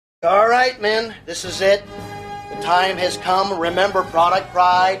All right, men, this is it. The time has come. Remember product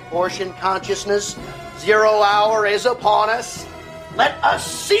pride, portion consciousness. 0 hour is upon us. Let us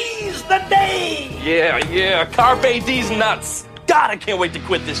seize the day. Yeah. Carpe D's nuts. God, I can't wait to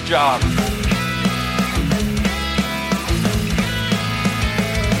quit this job.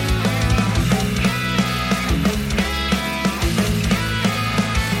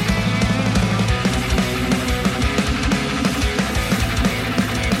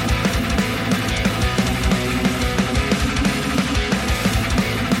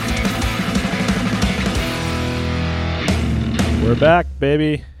 We're back,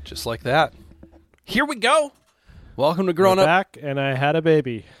 baby. Just like that. Here we go. Welcome to Grown We're Up. back, and I had a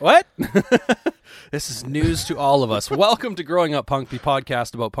baby. What? This is news to all of us. Welcome to Growing Up Punk, the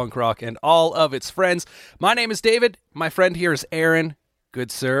podcast about punk rock and all of its friends. My name is David. My friend here is Aaron.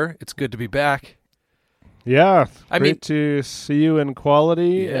 Good sir. It's good to be back. Yeah, I great mean- to see you in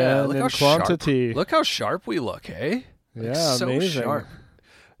quality and look in how quantity. Sharp. Look how sharp we look, eh? Yeah, so amazing. sharp.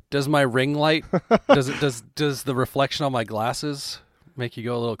 Does my ring light? Does the reflection on my glasses make you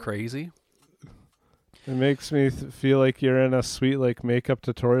go a little crazy? It makes me feel like you're in a sweet makeup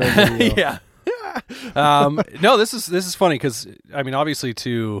tutorial video. Yeah. No, this is funny because I mean, obviously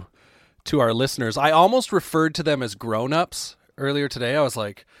to our listeners, I almost referred to them as grown-ups earlier today. I was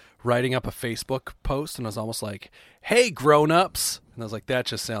like writing up a Facebook post, and I was almost like, "Hey, grown-ups," and I was like, "That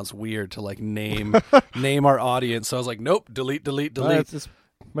just sounds weird to name our audience." So I was like, "Nope, delete."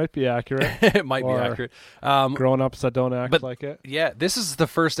 It might be accurate. It might be Or accurate. Grown-ups that don't act like it. Yeah, this is the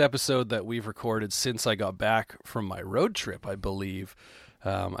first episode that we've recorded since I got back from my road trip, I believe.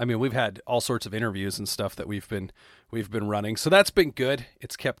 I mean, we've had all sorts of interviews and stuff that we've been running, so that's been good.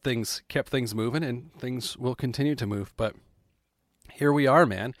 It's kept things moving, and things will continue to move. But here we are,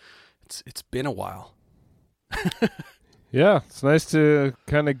 man. It's been a while. Yeah, it's nice to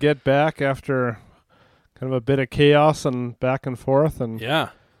kind of get back after kind of a bit of chaos and back and forth, and Yeah.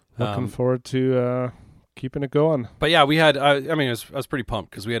 looking forward to keeping it going. But yeah, we had. I was pretty pumped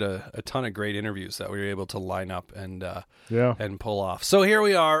because we had a ton of great interviews that we were able to line up and pull off. So here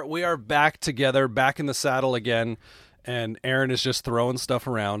we are. We are back together, back in the saddle again, and Aaron is just throwing stuff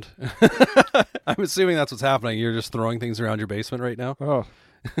around. I'm assuming that's what's happening. You're just throwing things around your basement right now.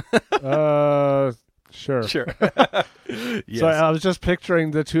 Oh, sure. Yes. So I was just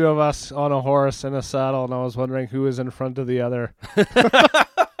picturing the two of us on a horse in a saddle, and I was wondering who is in front of the other.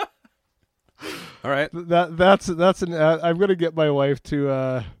 All right. That's an. I'm gonna get my wife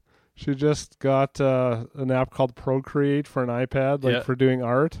to. She just got an app called Procreate for an iPad, for doing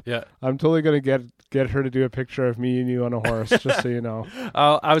art. Yeah. I'm totally gonna get her to do a picture of me and you on a horse, just so you know.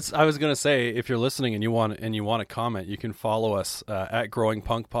 I was gonna say, if you're listening and you want to comment, you can follow us at Growing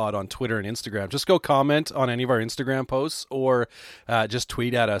Punk Pod on Twitter and Instagram. Just go comment on any of our Instagram posts, or just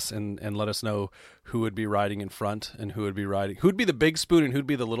tweet at us and let us know who would be riding in front and who'd be the big spoon and who'd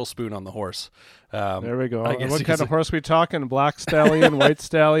be the little spoon on the horse. There we go. I guess What kind of horse we talking? Black stallion, white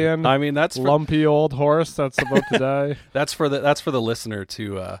stallion? I mean, that's lumpy old horse that's about to die. That's for the listener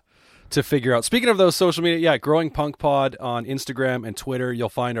to figure out. Speaking of those social media, yeah, Growing Punk Pod on Instagram and Twitter. You'll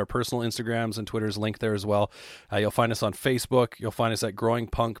find our personal Instagrams and Twitter's linked there as well. You'll find us on Facebook. You'll find us at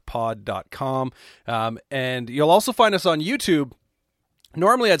growingpunkpod.com. And you'll also find us on YouTube.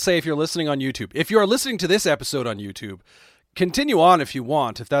 Normally, I'd say if you're listening on YouTube, if you're listening to this episode on YouTube, continue on if you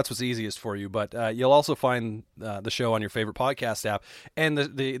want, if that's what's easiest for you. But you'll also find the show on your favorite podcast app, and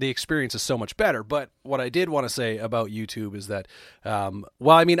the experience is so much better. But what I did want to say about YouTube is that,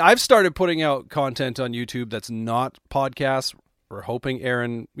 I've started putting out content on YouTube that's not podcasts. We're hoping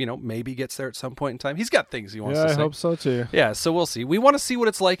Aaron, maybe gets there at some point in time. He's got things he wants to say. Yeah, I hope so too. Yeah, so we'll see. We want to see what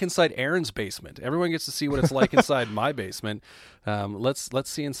it's like inside Aaron's basement. Everyone gets to see what it's like inside my basement. Let's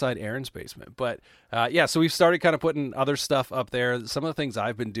see inside Aaron's basement. But so we've started kind of putting other stuff up there. Some of the things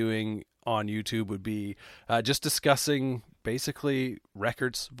I've been doing on YouTube would be just discussing basically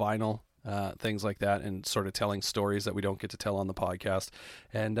records, vinyl, things like that, and sort of telling stories that we don't get to tell on the podcast.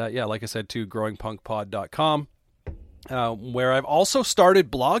 And like I said, too, growingpunkpod.com. Where I've also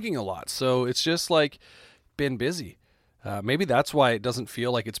started blogging a lot. So it's just been busy. Maybe that's why it doesn't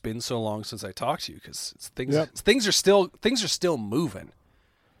feel like it's been so long since I talked to you, because things are still moving.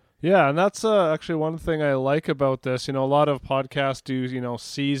 Yeah, and that's actually one thing I like about this. A lot of podcasts do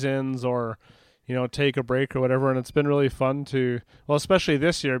seasons or take a break or whatever, and it's been really fun especially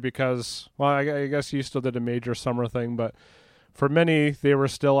this year because I guess you still did a major summer thing, but for many they were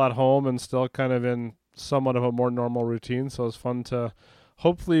still at home and still kind of in somewhat of a more normal routine, so it's fun to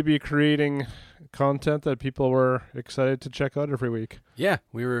hopefully be creating content that people were excited to check out every week. Yeah,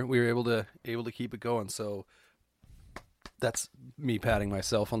 we were able to keep it going. So That's me patting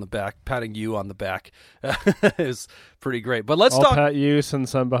myself on the back. Patting you on the back is pretty great. But let's I'll talk. pat you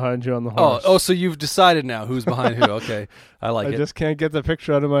since I'm behind you on the horse. Oh, so you've decided now who's behind who. Okay, I like it. I just can't get the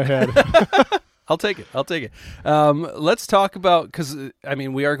picture out of my head. I'll take it. Let's talk about, because, I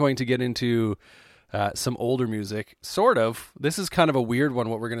mean, we are going to get into some older music, sort of. This is kind of a weird one,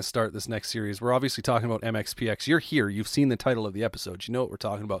 what we're going to start this next series. We're obviously talking about MXPX. You're here. You've seen the title of the episode. You know what we're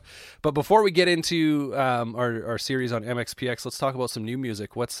talking about. But before we get into our series on MXPX, let's talk about some new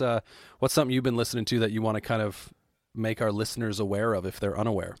music. What's something you've been listening to that you want to kind of make our listeners aware of if they're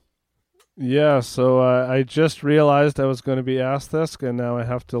unaware? Yeah, so I just realized I was going to be asked this, and now I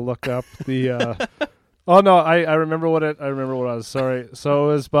have to look up the... Oh, no, I remember what it was. Sorry. So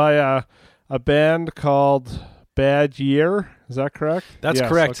it was by a band called Bad Year. Is that correct? That's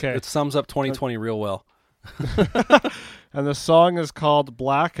correct. Okay. It sums up 2020 real well. And the song is called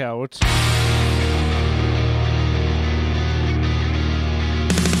Blackout.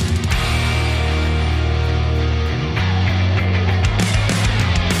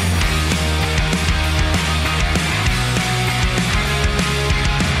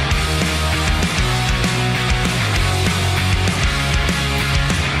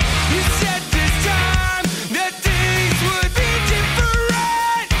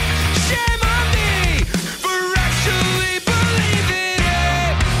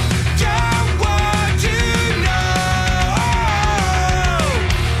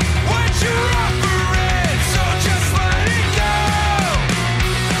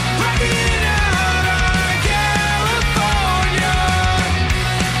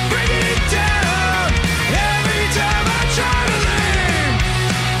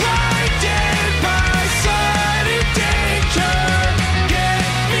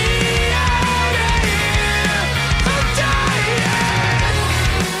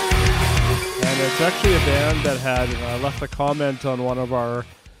 Actually a band that had left a comment on one of our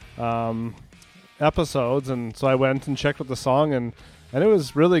episodes, and so I went and checked out the song, and it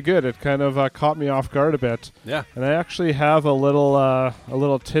was really good. It kind of caught me off guard a bit. Yeah. And I actually have a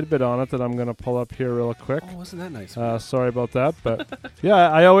little tidbit on it that I'm going to pull up here real quick. Oh, wasn't that nice? Sorry about that, but yeah,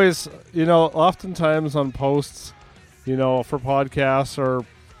 I always, oftentimes on posts, for podcasts or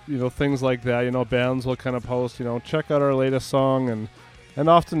things like that, bands will kind of post, check out our latest song, and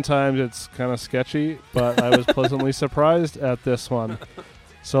oftentimes it's kind of sketchy, but I was pleasantly surprised at this one.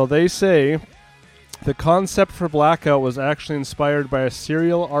 So they say the concept for Blackout was actually inspired by a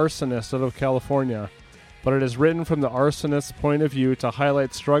serial arsonist out of California, but it is written from the arsonist's point of view to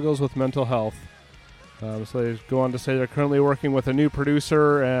highlight struggles with mental health. So they go on to say they're currently working with a new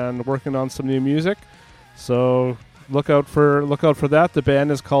producer and working on some new music. So look out for that. The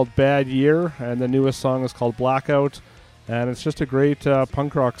band is called Bad Year, and the newest song is called Blackout. And it's just a great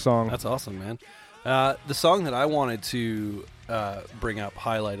punk rock song. That's awesome, man. The song that I wanted to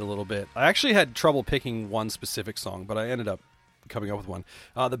highlight a little bit, I actually had trouble picking one specific song, but I ended up coming up with one.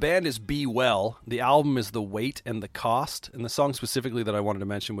 The band is Be Well. The album is The Weight and the Cost. And the song specifically that I wanted to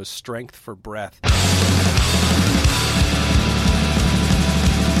mention was Strength for Breath.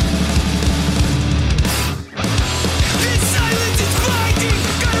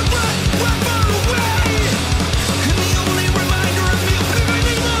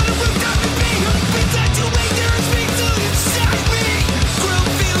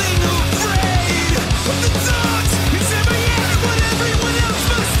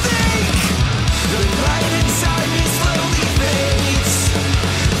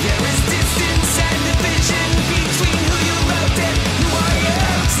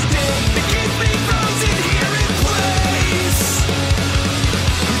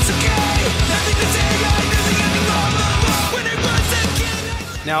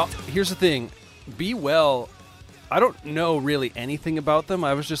 Now, here's the thing. Be Well, I don't know really anything about them.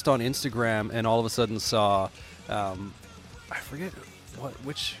 I was just on Instagram and all of a sudden saw, I forget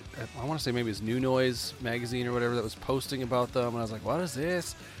which, I want to say maybe it's New Noise magazine or whatever that was posting about them. And I was like, what is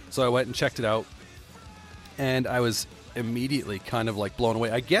this? So I went and checked it out. And I was immediately kind of like blown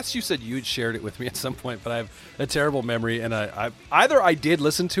away. I guess you said you'd shared it with me at some point, but I have a terrible memory. And I either I did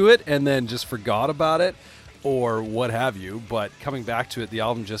listen to it and then just forgot about it, or what have you. But coming back to it, the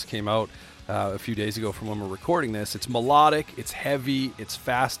album just came out a few days ago from when we're recording this. It's melodic, it's heavy, it's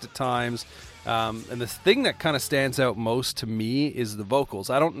fast at times. And the thing that kind of stands out most to me is the vocals.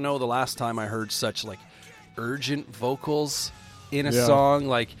 I don't know the last time I heard such like urgent vocals in a song.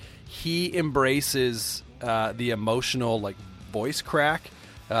 Like, he embraces the emotional like voice crack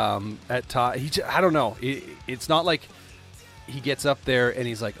at times. I don't know. It's not like he gets up there and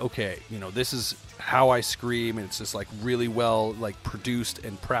he's like, okay, this is how I scream, and it's just like really well like produced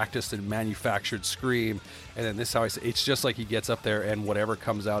and practiced and manufactured scream. And then this is how I say, it's just like he gets up there and whatever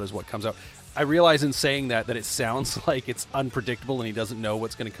comes out is what comes out. I realize in saying that it sounds like it's unpredictable and he doesn't know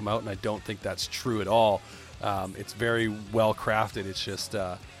what's going to come out, and I don't think that's true at all. It's very well crafted. It's just,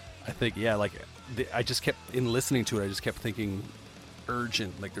 I think, yeah, like I just kept, in listening to it, I just kept thinking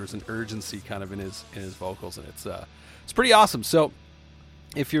urgent, like there was an urgency kind of in his vocals, and it's pretty awesome. So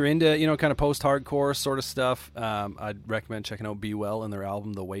if you're into, kind of post-hardcore sort of stuff, I'd recommend checking out Be Well and their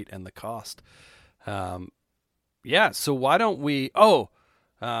album, The Weight and the Cost. Yeah, so why don't we...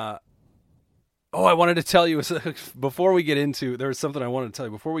 I wanted to tell you, before we get into... There was something I wanted to tell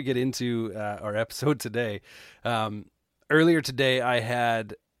you. Before we get into our episode today, earlier today I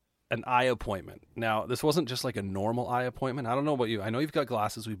had an eye appointment. Now, this wasn't just like a normal eye appointment. I don't know about you. I know you've got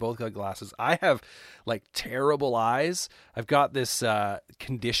glasses. We both got glasses. I have like terrible eyes. I've got this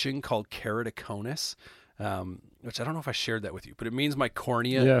condition called keratoconus, which I don't know if I shared that with you, but it means my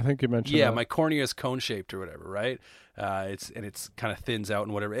cornea. Yeah, I think you mentioned that. My cornea is cone shaped or whatever, right? It's kind of thins out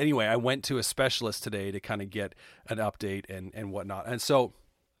and whatever. Anyway, I went to a specialist today to kind of get an update and whatnot. And so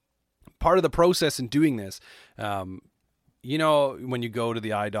part of the process in doing this, when you go to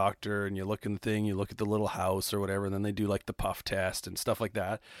the eye doctor and you look in the thing, you look at the little house or whatever, and then they do like the puff test and stuff like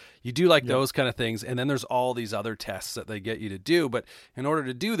that. You do like those kind of things. And then there's all these other tests that they get you to do. But in order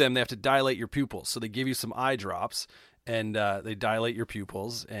to do them, they have to dilate your pupils. So they give you some eye drops and they dilate your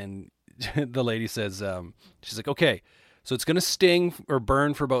pupils. And the lady says, she's like, okay, so it's going to sting or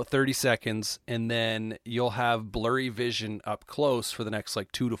burn for about 30 seconds, and then you'll have blurry vision up close for the next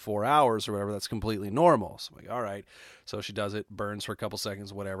like 2 to 4 hours or whatever. That's completely normal. So I'm like, all right. So she does it, burns for a couple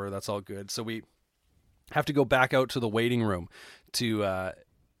seconds, whatever. That's all good. So we have to go back out to the waiting room to,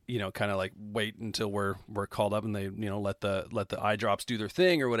 kind of like wait until we're called up and they, let the eye drops do their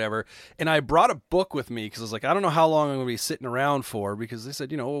thing or whatever. And I brought a book with me because I was like, I don't know how long I'm going to be sitting around for, because they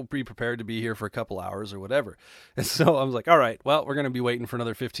said, we'll be prepared to be here for a couple hours or whatever. And so I was like, all right, well, we're going to be waiting for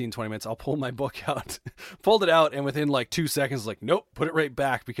another 15, 20 minutes. I'll pull my book out, pulled it out. And within like 2 seconds, like, nope, put it right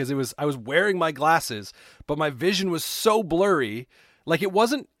back, because I was wearing my glasses, but my vision was so blurry. Like it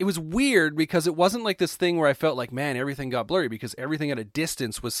was weird because it wasn't like this thing where I felt like, man, everything got blurry, because everything at a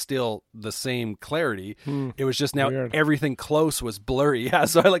distance was still the same clarity. It was just now weird. Everything close was blurry. Yeah.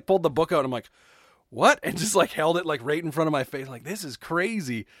 So I like pulled the book out and I'm like, what? And just like held it like right in front of my face. Like, this is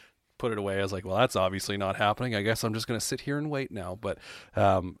crazy. Put it away. I was like, well, that's obviously not happening. I guess I'm just going to sit here and wait now. But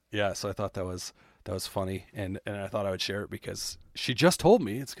so I thought that was funny. And I thought I would share it because she just told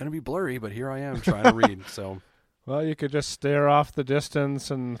me it's going to be blurry, but here I am trying to read. So. Well, you could just stare off the distance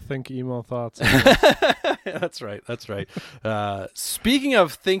and think emo thoughts. That's right. Speaking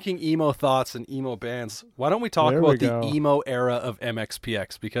of thinking emo thoughts and emo bands, why don't we talk about the emo era of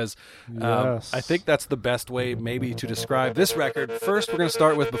MXPX? Because I think that's the best way maybe to describe this record. First, we're going to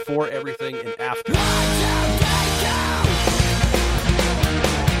start with Before Everything and After.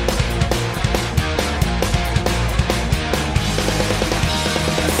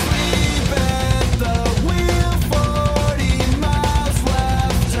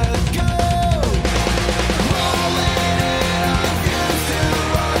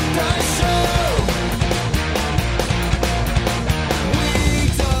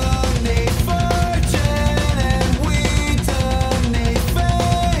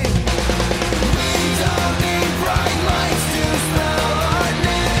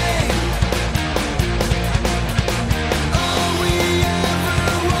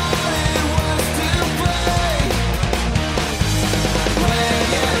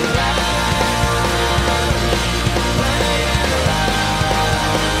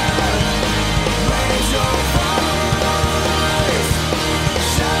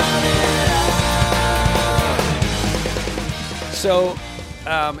 So,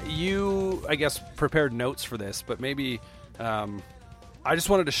 you, I guess, prepared notes for this, but maybe I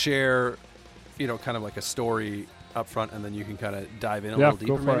just wanted to share, kind of like a story up front, and then you can kind of dive in a little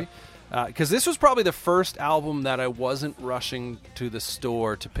deeper, maybe. Because this was probably the first album that I wasn't rushing to the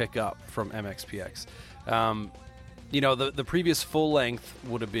store to pick up from MXPX. The previous full length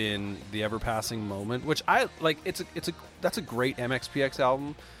would have been The Ever Passing Moment, which I like. That's a great MXPX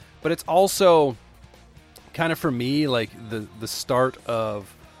album, but it's also kind of, for me, like the start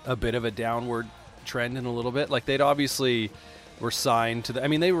of a bit of a downward trend in a little bit. Like, they'd obviously were signed to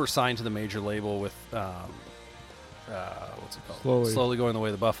they were signed to the major label with what's it called? Slowly Going the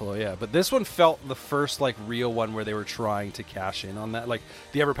Way of the Buffalo. Yeah, but this one felt the first like real one where they were trying to cash in on that. Like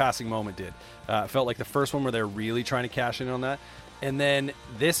The Ever Passing Moment did. It felt like the first one where they were really trying to cash in on that. And then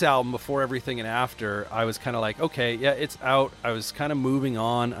this album, Before Everything and After, I was kind of like, okay, yeah, it's out. I was kind of moving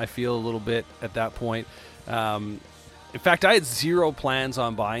on, I feel, a little bit at that point. In fact, I had zero plans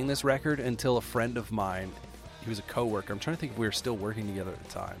on buying this record until a friend of mine, he was a coworker. I'm trying to think if we were still working together at the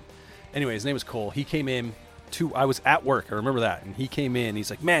time. Anyway, his name was Cole. He came in I was at work, I remember that, and he came in, he's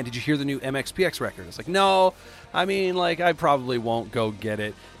like, man, did you hear the new MXPX record? It's like, no, I mean, like, I probably won't go get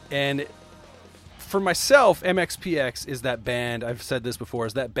it. And for myself, MXPX is that band, I've said this before,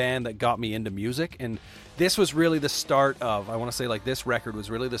 is that band that got me into music, and this was really the start of, I want to say, like, this record was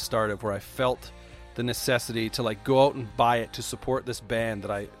really the start of where I felt the necessity to, like, go out and buy it to support this band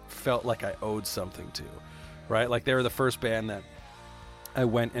that I felt like I owed something to, right? Like, they were the first band that I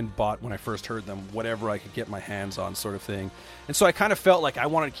went and bought when I first heard them, whatever I could get my hands on, sort of thing. And so I kind of felt like I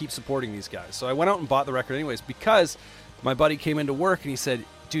wanted to keep supporting these guys. So I went out and bought the record anyways, because my buddy came into work and he said,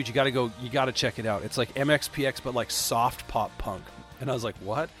 dude, you got to check it out. It's like MXPX, but like soft pop punk. And I was like,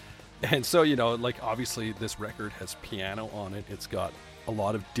 what? And so, you know, like, obviously this record has piano on it. It's got a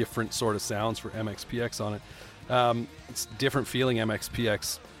lot of different sort of sounds for MXPX on it. It's different feeling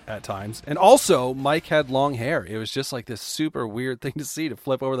MXPX at times. And also, Mike had long hair. It was just like this super weird thing to see, to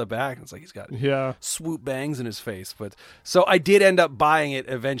flip over the back. It's like he's got swoop bangs in his face. But so I did end up buying it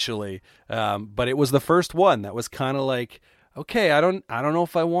eventually. But it was the first one that was kind of like, okay, I don't know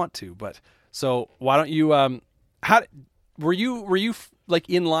if I want to. But so why don't you? How were you like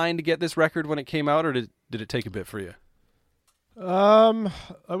in line to get this record when it came out, or did it take a bit for you? I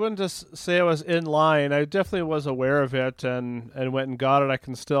wouldn't just say I was in line. I definitely was aware of it and went and got it. I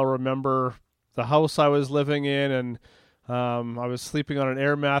can still remember the house I was living in, and I was sleeping on an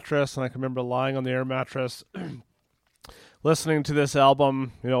air mattress, and I can remember lying on the air mattress listening to this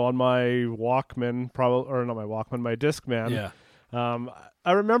album, you know, on my Walkman, or not my Walkman, my Discman. Yeah.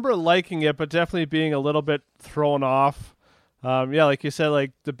 I remember liking it, but definitely being a little bit thrown off. Yeah, like you said,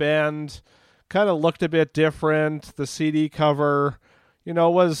 like the band kind of looked a bit different. The CD cover, you know,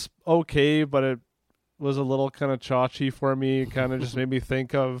 was okay, but it was a little kind of tchotchke for me. Kind of just made me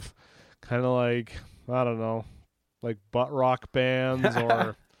think of kind of like, I don't know, like butt rock bands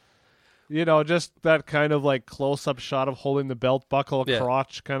or, you know, just that kind of like close-up shot of holding the belt buckle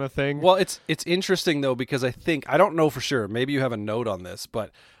crotch kind of thing. Well, it's interesting, though, because I don't know for sure. Maybe you have a note on this,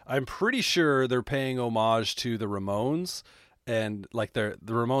 but I'm pretty sure they're paying homage to the Ramones. And like the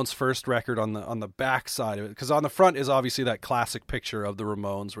Ramones' first record on the back side of it, because on the front is obviously that classic picture of the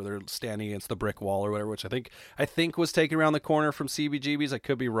Ramones where they're standing against the brick wall or whatever, which I think was taken around the corner from CBGB's. I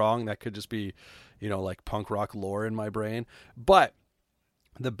could be wrong. That could just be, you know, like punk rock lore in my brain. But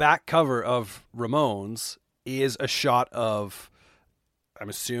the back cover of Ramones is a shot of, I'm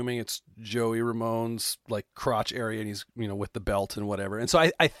assuming it's Joey Ramone's like crotch area, and he's, you know, with the belt and whatever. And so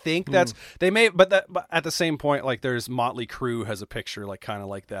I think that's they may, but at the same point, like there's Motley Crue has a picture like kind of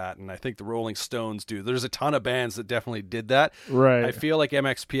like that, and I think the Rolling Stones do. There's a ton of bands that definitely did that. Right. I feel like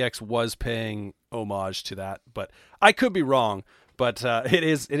MXPX was paying homage to that, but I could be wrong. But it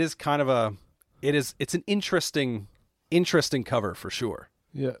is kind of it's an interesting cover for sure.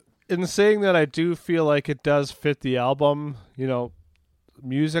 Yeah. In saying that, I do feel like it does fit the album, you know,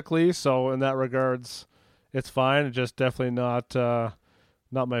 musically, so in that regards it's fine. It's just definitely not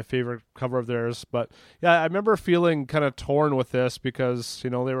my favorite cover of theirs. But yeah, I remember feeling kind of torn with this because, you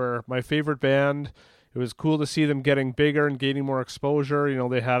know, they were my favorite band. It was cool to see them getting bigger and gaining more exposure. You know,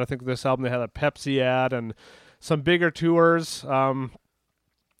 they had, I think this album, they had a Pepsi ad and some bigger tours. However,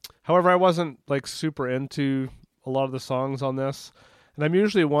 I wasn't like super into a lot of the songs on this. And I'm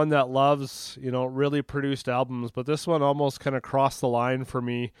usually one that loves, you know, really produced albums, but this one almost kind of crossed the line for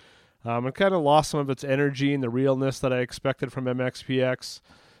me. It kind of lost some of its energy and the realness that I expected from MXPX.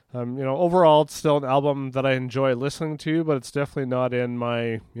 You know, overall, it's still an album that I enjoy listening to, but it's definitely not in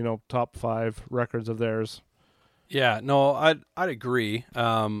my, you know, top 5 records of theirs. Yeah, no, I'd agree.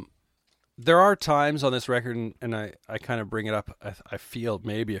 There are times on this record, and I kind of bring it up, I feel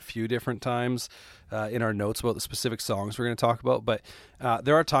maybe a few different times in our notes about the specific songs we're going to talk about, but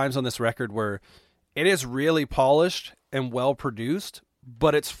there are times on this record where it is really polished and well produced,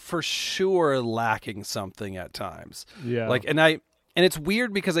 but it's for sure lacking something at times. Yeah. Like, and it's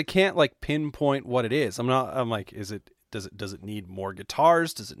weird because I can't like pinpoint what it is. I'm like, does it need more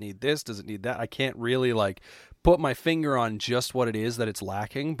guitars? Does it need this? Does it need that? I can't really like put my finger on just what it is that it's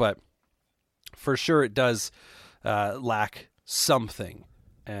lacking, but for sure it does lack something,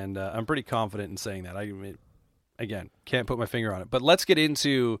 and I'm pretty confident in saying that. Again, can't put my finger on it. But let's get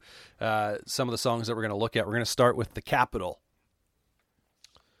into some of the songs that we're going to look at. We're going to start with The Capital.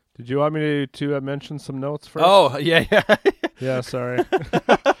 Did you want me to mention some notes first? Oh, yeah. Yeah, sorry.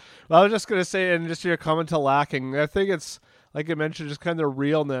 Well, I was just going to say, and just your comment to lacking, I think it's like I mentioned, just kind of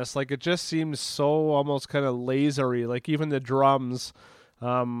realness. Like it just seems so almost kind of lasery. Like even the drums,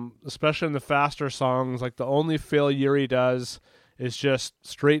 especially in the faster songs, like the only fill Yuri does is just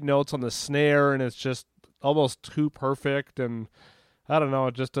straight notes on the snare, and it's just almost too perfect. And I don't know,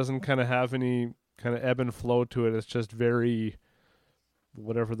 it just doesn't kind of have any kind of ebb and flow to it. It's just very,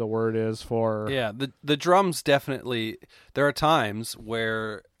 whatever the word is for. Yeah, the drums definitely. There are times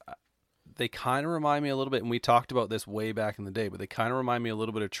where they kind of remind me a little bit, and we talked about this way back in the day, but they kind of remind me a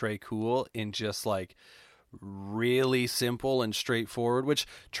little bit of Trey Cool in just like really simple and straightforward, which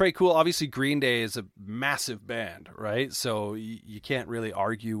Trey Cool, obviously Green Day is a massive band, right? So you can't really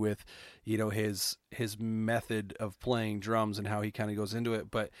argue with, his method of playing drums and how he kind of goes into it,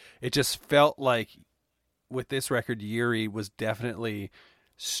 but it just felt like with this record, Yuri was definitely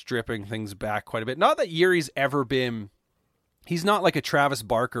stripping things back quite a bit. Not that Yuri's ever been, he's not like a Travis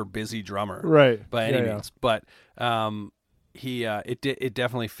Barker busy drummer, right, by any means, but it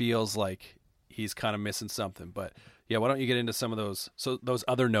definitely feels like he's kind of missing something. But yeah, why don't you get into some of those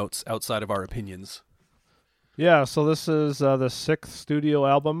other notes outside of our opinions? Yeah, so this is the 6th studio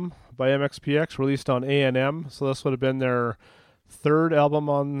album by MXPX, released on A&M. So this would have been their 3rd album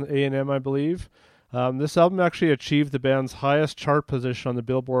on A&M, I believe. This album actually achieved the band's highest chart position on the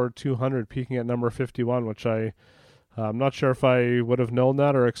Billboard 200, peaking at number 51, which I'm not sure if I would have known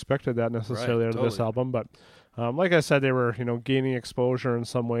that or expected that necessarily out of this album. But like I said, they were gaining exposure in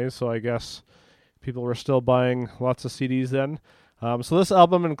some ways, so I guess people were still buying lots of CDs then. So this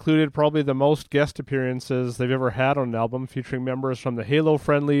album included probably the most guest appearances they've ever had on an album, featuring members from the Halo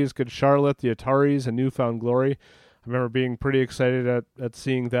Friendlies, Good Charlotte, the Ataris, and Newfound Glory. I remember being pretty excited at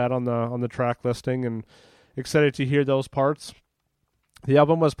seeing that on the track listing, and excited to hear those parts. The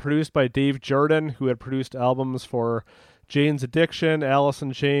album was produced by Dave Jordan, who had produced albums for Jane's Addiction, Alice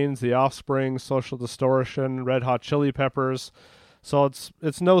in Chains, The Offspring, Social Distortion, Red Hot Chili Peppers. So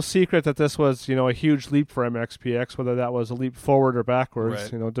it's no secret that this was, a huge leap for MXPX, whether that was a leap forward or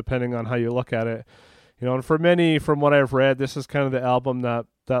backwards, right, depending on how you look at it. And for many, from what I've read, this is kind of the album that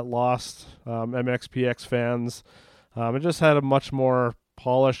lost MXPX fans. It just had a much more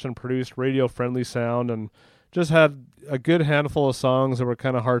polished and produced radio-friendly sound, and just had a good handful of songs that were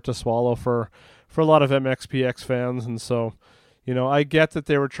kind of hard to swallow for a lot of MXPX fans. And so, I get that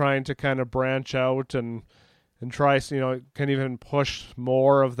they were trying to kind of branch out and try, can even push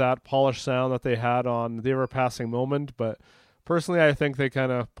more of that polished sound that they had on The Ever Passing Moment. But personally, I think they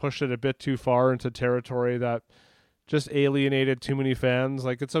kind of pushed it a bit too far into territory that just alienated too many fans.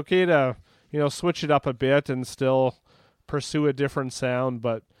 Like, it's okay to, switch it up a bit and still pursue a different sound,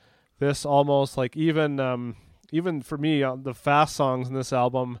 but this almost like even for me, the fast songs in this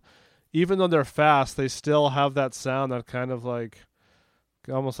album, even though they're fast, they still have that sound that kind of like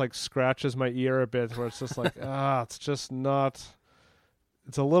almost like scratches my ear a bit, where it's just like it's just not.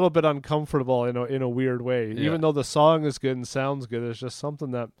 It's a little bit uncomfortable in a weird way. Yeah. Even though the song is good and sounds good, there's just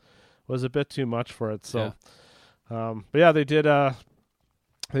something that was a bit too much for it. So, but yeah, they did.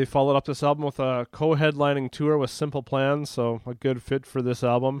 They followed up this album with a co-headlining tour with Simple Plan, so a good fit for this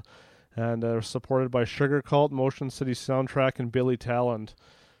album. And they're supported by Sugar Cult, Motion City Soundtrack, and Billy Talent.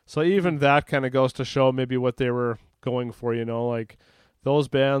 So even that kind of goes to show maybe what they were going for, like those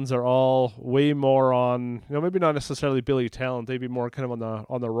bands are all way more on, maybe not necessarily Billy Talent, they'd be more kind of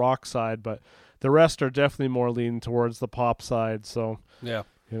on the rock side, but the rest are definitely more leaning towards the pop side. So, yeah,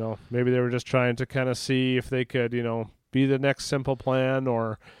 maybe they were just trying to kind of see if they could, be the next Simple Plan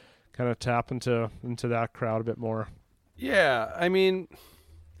or kind of tap into that crowd a bit more. Yeah, I mean,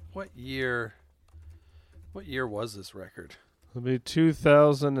 what year was this record? It'll be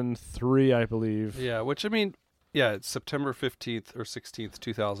 2003, I believe. Yeah, which, I mean, it's September 15th or 16th,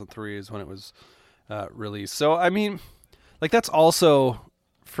 2003 is when it was released. So, I mean, like, that's also,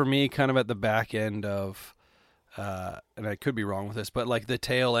 for me, kind of at the back end of, and I could be wrong with this, but like the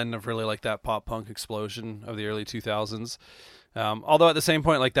tail end of really like that pop punk explosion of the early 2000s. Although at the same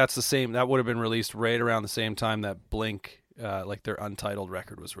point, like that would have been released right around the same time that Blink, like their Untitled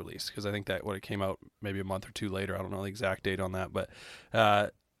record was released, because I think that would have came out maybe a month or two later. I don't know the exact date on that, but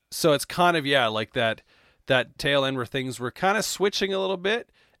so it's kind of like that tail end where things were kind of switching a little bit.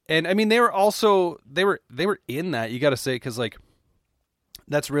 And I mean, they were in that, you got to say, because like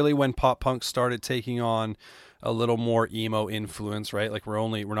that's really when pop punk started taking on a little more emo influence, right? Like we're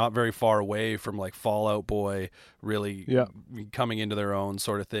not very far away from like Fall Out Boy really coming into their own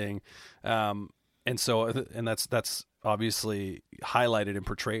sort of thing. and so, and that's obviously highlighted and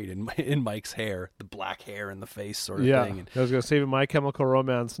portrayed in Mike's hair, the black hair in the face sort of thing. And, I was going to say My Chemical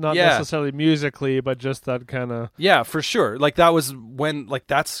Romance, not necessarily musically, but just that kind of... Yeah, for sure. Like that was when, like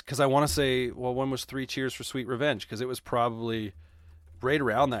that's, because I want to say, well, when was 3 Cheers for Sweet Revenge? Because it was probably right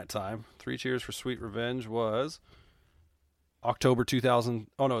around that time. 3 Cheers for Sweet Revenge was October 2000.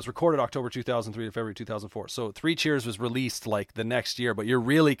 Oh no, it was recorded October 2003 to February 2004. So 3 Cheers was released like the next year, but you're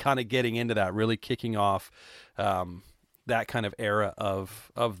really kind of getting into that, really kicking off that kind of era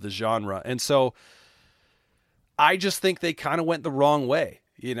of the genre. And so I just think they kind of went the wrong way,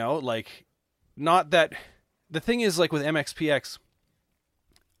 you know, like not that the thing is like with MXPX,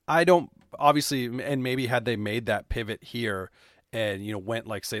 I don't obviously, and maybe had they made that pivot here and, you know, went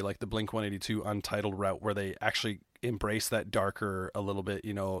like, say, like the Blink-182 Untitled route where they actually embrace that darker, a little bit,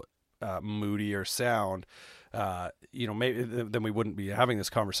 you know, moodier sound, you know, maybe then we wouldn't be having this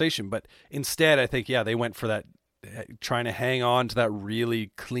conversation. But instead, I think, yeah, they went for that, trying to hang on to that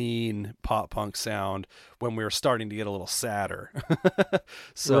really clean pop punk sound when we were starting to get a little sadder.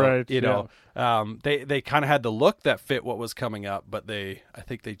 So, right, you know, they kind of had the look that fit what was coming up, but I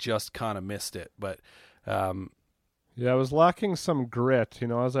think they just kind of missed it. But, yeah, I was lacking some grit, you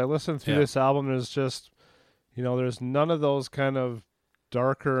know, as I listened through this album. There's just, you know, there's none of those kind of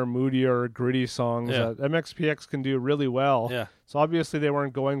darker, moodier, gritty songs that MXPX can do really well. Yeah. So obviously they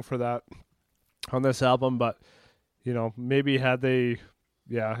weren't going for that on this album, but, you know, maybe had they,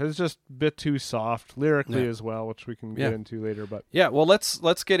 it's just a bit too soft lyrically as well, which we can get into later. But yeah, well,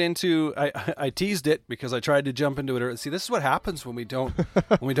 let's get into. I teased it because I tried to jump into it. See, this is what happens when we don't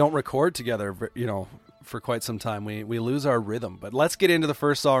record together. You know, for quite some time, we lose our rhythm. But let's get into the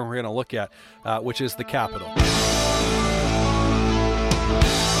first song we're going to look at, which is The Capital.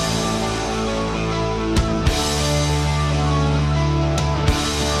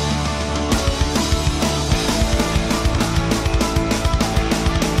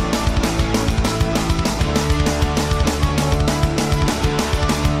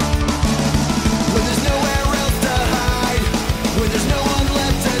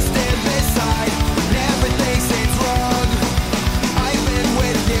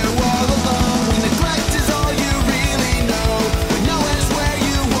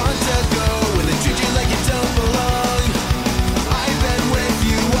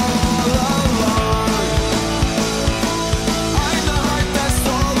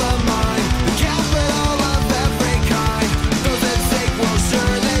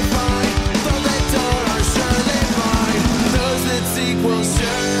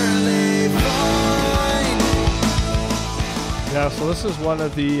 So this is one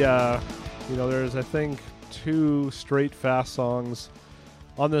of the, you know, there's, I think, 2 straight fast songs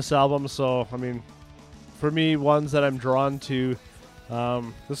on this album. So, I mean, for me, ones that I'm drawn to.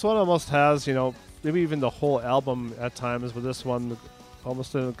 This one almost has, you know, maybe even the whole album at times, but this one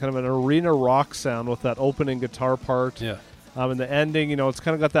almost kind of an arena rock sound with that opening guitar part. Yeah. And the ending, you know, it's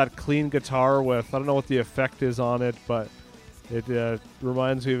kind of got that clean guitar with, I don't know what the effect is on it, but it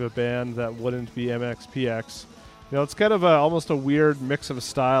reminds me of a band that wouldn't be MXPX. You know, it's kind of almost a weird mix of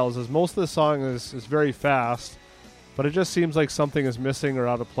styles, as most of the song is very fast, but it just seems like something is missing or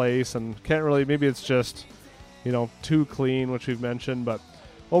out of place, and can't really, maybe it's just, you know, too clean, which we've mentioned, but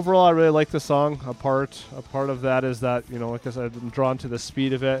overall I really like the song. A part of that is that, you know, like I said, I'm drawn to the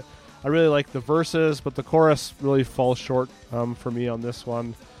speed of it. I really like the verses, but the chorus really falls short for me on this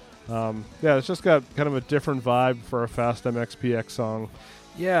one. It's just got kind of a different vibe for a fast MXPX song.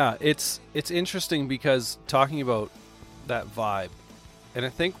 Yeah, it's interesting because talking about that vibe, and I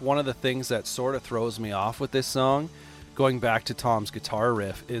think one of the things that sort of throws me off with this song, going back to Tom's guitar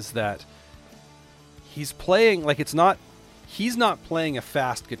riff, is that he's playing, like he's not playing a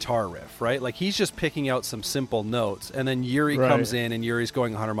fast guitar riff, right? Like he's just picking out some simple notes, and then Yuri comes in and Yuri's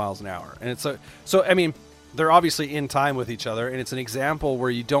going 100 miles an hour. And it's so I mean, they're obviously in time with each other, and it's an example where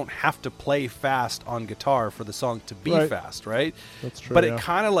you don't have to play fast on guitar for the song to be fast, right? That's true. But it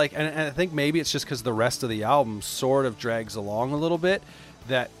kind of like, and I think maybe it's just because the rest of the album sort of drags along a little bit,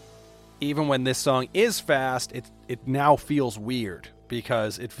 that even when this song is fast, it now feels weird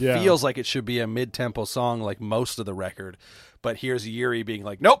because it feels like it should be a mid-tempo song like most of the record. But here's Yuri being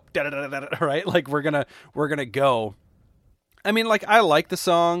like, nope, da-da-da-da-da, right? Like we're gonna go. I mean, like I like the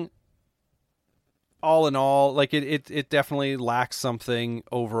song. All in all, like it definitely lacks something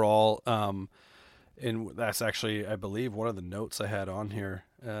overall. And that's actually, I believe, one of the notes I had on here.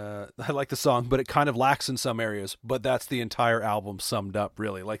 I like the song, but it kind of lacks in some areas. But that's the entire album summed up,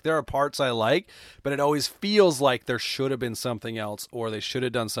 really. Like, there are parts I like, but it always feels like there should have been something else, or they should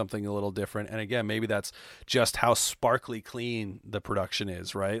have done something a little different. And again, maybe that's just how sparkly clean the production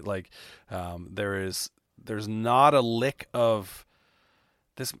is, right? Like, there's not a lick of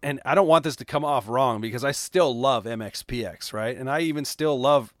this, and I don't want this to come off wrong, because I still love MXPX, right? And I even still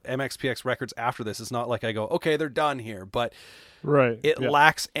love MXPX records after this. It's not like I go, okay, they're done here, but right, it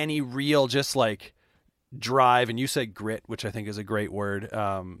lacks any real just like drive. And you said grit, which I think is a great word,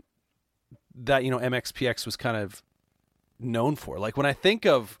 that, MXPX was kind of known for. Like, when I think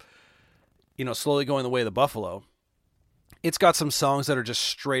of, Slowly Going the Way of the Buffalo, it's got some songs that are just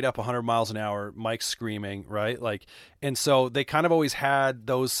straight up 100 miles an hour, Mike screaming, right? Like, and so they kind of always had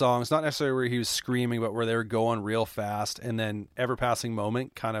those songs, not necessarily where he was screaming, but where they were going real fast. And then Ever Passing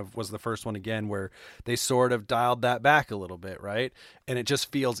Moment kind of was the first one again, where they sort of dialed that back a little bit, right? And it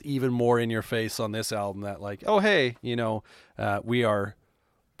just feels even more in your face on this album that, like, oh, hey, we're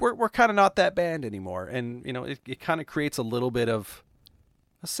kind of not that band anymore. And, it kind of creates a little bit of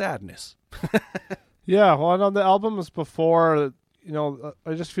a sadness. Yeah, well, and on the albums before,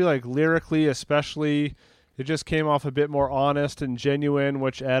 I just feel like lyrically, especially, it just came off a bit more honest and genuine,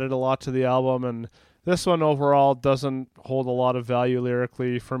 which added a lot to the album. And this one overall doesn't hold a lot of value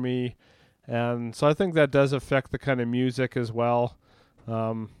lyrically for me. And so I think that does affect the kind of music as well.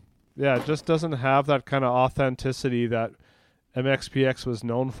 It just doesn't have that kind of authenticity that MXPX was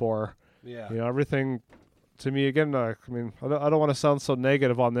known for. Yeah. Everything, to me, again, I don't want to sound so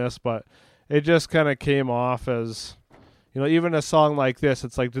negative on this, but it just kind of came off as, even a song like this,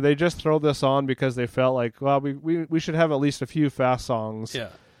 it's like, did they just throw this on because they felt like, well, we should have at least a few fast songs? Yeah.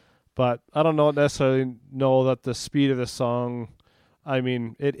 But I don't necessarily know that the speed of the song,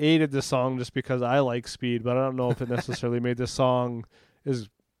 it aided the song just because I like speed, but I don't know if it necessarily made the song as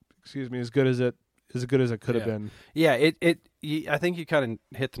good as it could have been. Yeah, I think you kind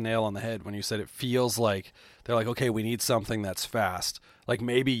of hit the nail on the head when you said it feels like they're like, okay, we need something that's fast. Like,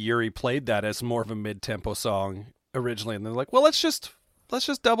 maybe Yuri played that as more of a mid-tempo song originally, and they're like, well, let's just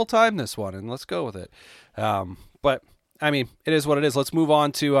double time this one and let's go with it. But it is what it is. Let's move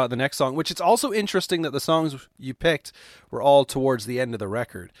on to the next song, which it's also interesting that the songs you picked were all towards the end of the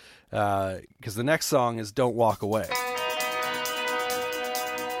record, because the next song is Don't Walk Away.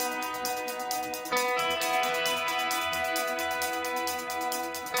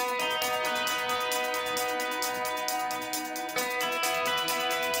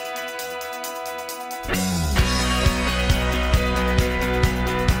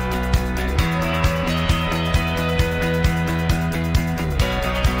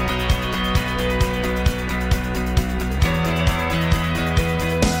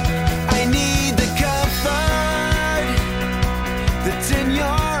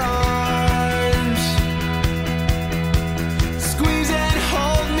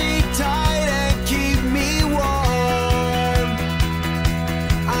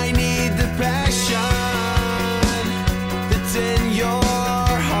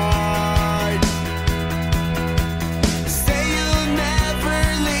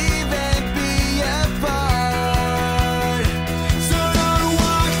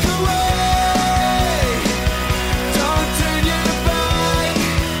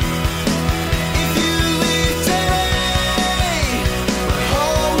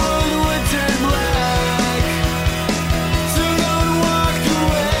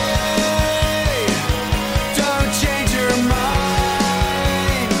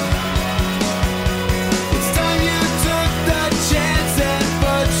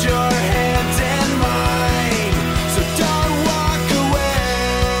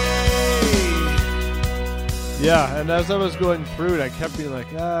 Yeah, and as I was going through it, I kept being like,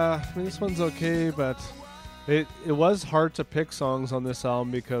 this one's okay, but it was hard to pick songs on this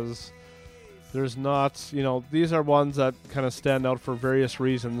album because there's not, these are ones that kind of stand out for various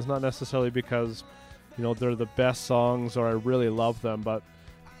reasons, not necessarily because, they're the best songs or I really love them, but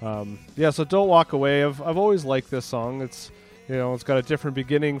so Don't Walk Away, I've always liked this song. It's, it's got a different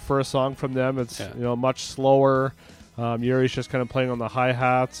beginning for a song from them. It's, much slower. Yuri's just kind of playing on the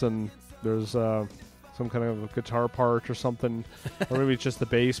hi-hats, and there's some kind of a guitar part or something, or maybe it's just the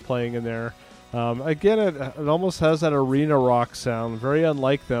bass playing in there. Again, it almost has that arena rock sound, very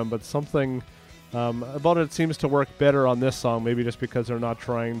unlike them, but something about it seems to work better on this song, maybe just because they're not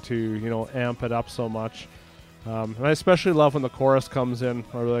trying to, amp it up so much. And I especially love when the chorus comes in.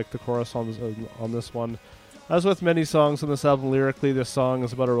 I really like the chorus on this one. As with many songs on this album, lyrically, this song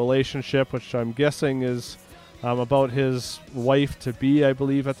is about a relationship, which I'm guessing is about his wife-to-be, I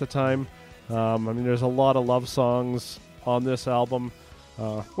believe, at the time. There's a lot of love songs on this album.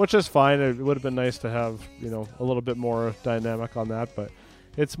 which is fine. It would have been nice to have, a little bit more dynamic on that, but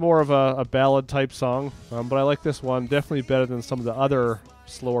it's more of a ballad type song. But I like this one definitely better than some of the other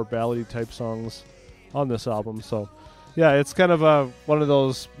slower ballady type songs on this album. So yeah, it's kind of one of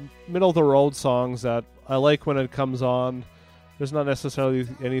those middle of the road songs that I like when it comes on. There's not necessarily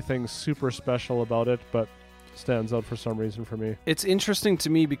anything super special about it, but stands out for some reason for me. It's interesting to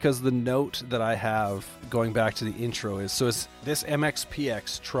me because the note that I have going back to the intro is this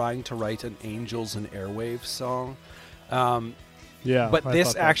MXPX trying to write an Angels and Airwaves song. Yeah, but I this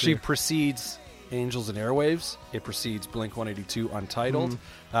thought that actually too. precedes Angels and Airwaves. It precedes Blink-182 Untitled,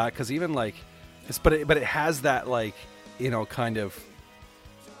 because even like but it has that like kind of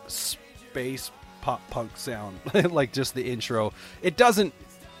space pop punk sound, like just the intro. It doesn't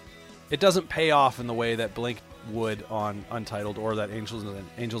pay off in the way that Blink would on Untitled, or that Angels and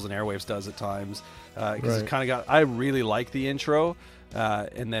Airwaves does at times, because it kind of I really like the intro,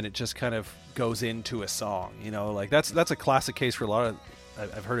 and then it just kind of goes into a song. Like that's a classic case for a lot of.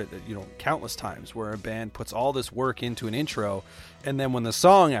 I've heard it countless times where a band puts all this work into an intro, and then when the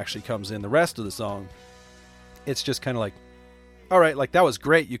song actually comes in, the rest of the song, it's just kind of like, all right, like that was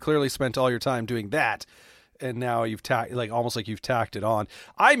great. You clearly spent all your time doing that, and now you've almost like you've tacked it on.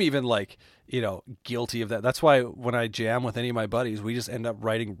 I'm even like, guilty of that. That's why when I jam with any of my buddies, we just end up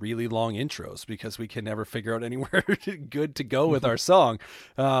writing really long intros because we can never figure out anywhere good to go with our song.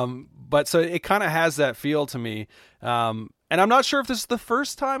 But so it kind of has that feel to me. And I'm not sure if this is the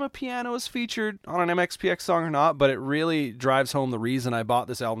first time a piano is featured on an MXPX song or not, but it really drives home the reason I bought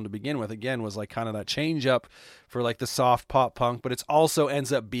this album to begin with. Again, was like kind of that change up for like the soft pop punk, but it's also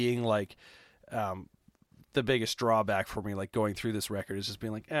ends up being like, the biggest drawback for me, like going through this record, is just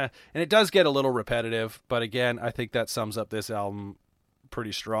being like, and it does get a little repetitive. But again, I think that sums up this album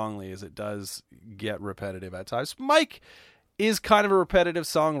pretty strongly, as it does get repetitive at times. Mike is kind of a repetitive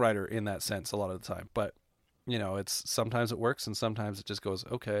songwriter in that sense a lot of the time, but it's sometimes it works and sometimes it just goes,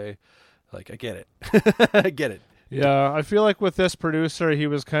 okay, like I get it. I get it. Yeah, I feel like with this producer, he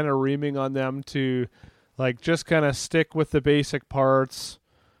was kind of reaming on them to like just kind of stick with the basic parts,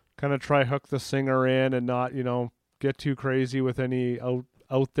 kind of try hook the singer in and not, get too crazy with any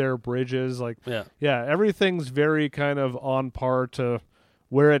out there bridges. Like, yeah, everything's very kind of on par to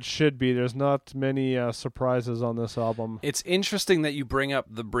where it should be. There's not many surprises on this album. It's interesting that you bring up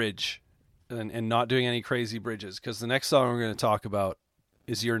the bridge and not doing any crazy bridges, because the next song we're going to talk about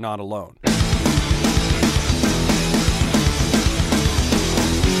is You're Not Alone.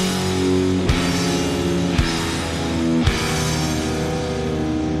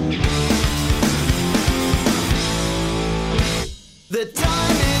 The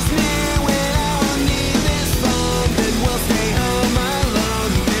time is near when I won't need this phone, and we'll stay home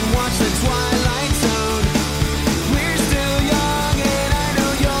alone and watch the Twilight Zone. We're still young and I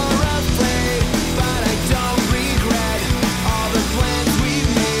know you're afraid, but I don't regret all the plans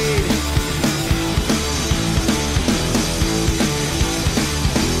we've made.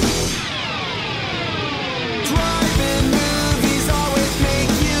 Drive-in movies always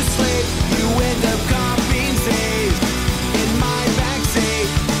make you sleep. You end up copying saves in my backseat.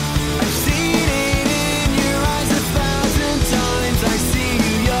 I've seen it in your eyes 1,000 times. I see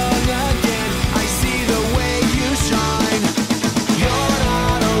you young again. I see the way you shine. You're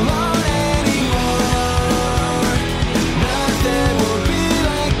not alone anymore. Nothing will be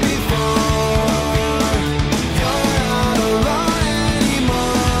like before. You're not alone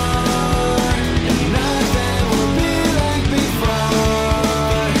anymore. Nothing will be like before.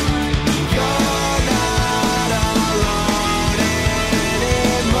 You're not alone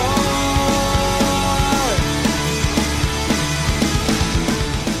anymore.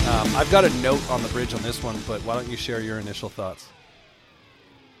 I've got a note on the bridge on this one, but why don't you share your initial thoughts?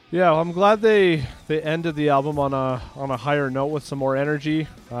 Yeah, well, I'm glad they ended the album on a higher note with some more energy.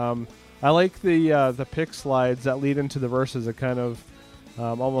 I like the pick slides that lead into the verses. It kind of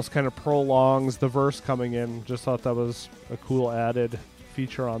almost kind of prolongs the verse coming in. Just thought that was a cool added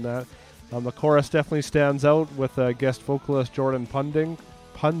feature on that. The chorus definitely stands out with guest vocalist Jordan Pundick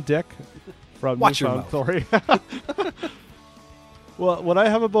from Watch your Newfound mouth. Glory. Well, what I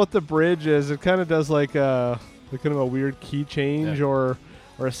have about the bridge is it kind of does like a kind of a weird key change or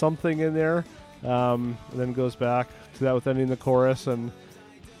something in there, and then goes back to that with ending the chorus, and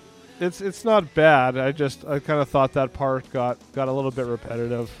it's not bad. I kind of thought that part got a little bit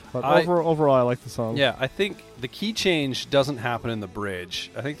repetitive, but overall I like the song. Yeah, I think the key change doesn't happen in the bridge.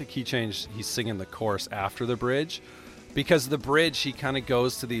 I think the key change, he's singing the chorus after the bridge, because the bridge he kind of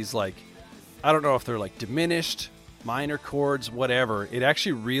goes to these like, I don't know if they're like diminished minor chords, whatever. It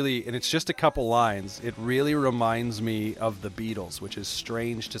actually really, and it's just a couple lines, it really reminds me of the Beatles, which is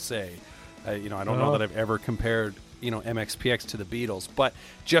strange to say. I don't know that I've ever compared, MXPX to the Beatles, but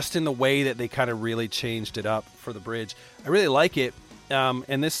just in the way that they kind of really changed it up for the bridge, I really like it.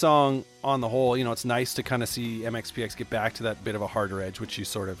 And this song, on the whole, it's nice to kind of see MXPX get back to that bit of a harder edge, which you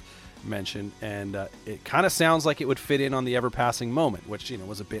sort of mentioned, and it kind of sounds like it would fit in on the Ever Passing Moment, which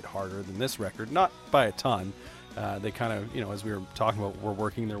was a bit harder than this record, not by a ton. They kind of, as we were talking about, were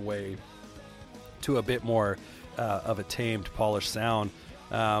working their way to a bit more of a tamed, polished sound.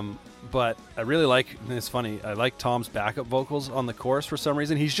 But I really like, and it's funny, I like Tom's backup vocals on the chorus for some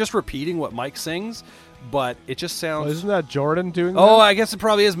reason. He's just repeating what Mike sings, but it just sounds... Well, isn't that Jordan doing that? Oh, I guess it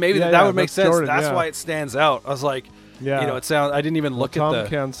probably is. Maybe that would make sense. Jordan, that's why it stands out. I was like, it sounds... I didn't even look Tom at the...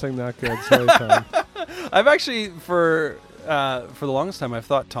 can't sing that good. Sorry, Tom. I've actually, for the longest time, I've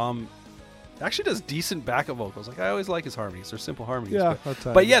thought Tom actually does decent backup vocals. Like, I always like his harmonies. They're simple harmonies. Yeah,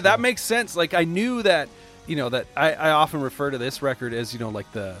 but yeah, that makes sense. Like, I knew that, that I often refer to this record as,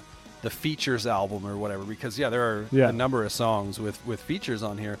 like the features album or whatever, because there are a number of songs with features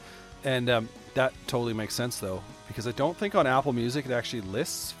on here, and that totally makes sense though, because I don't think on Apple Music it actually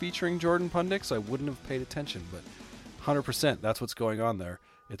lists featuring Jordan Pundik, so I wouldn't have paid attention, but 100% that's what's going on there.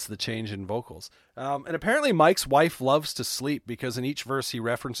 It's the change in vocals. And apparently Mike's wife loves to sleep, because in each verse he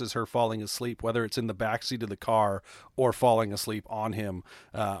references her falling asleep, whether it's in the backseat of the car or falling asleep on him.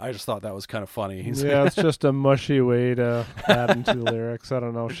 I just thought that was kind of funny. It's just a mushy way to add into the lyrics. I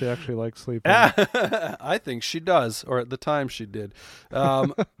don't know if she actually likes sleeping. I think she does, or at the time she did.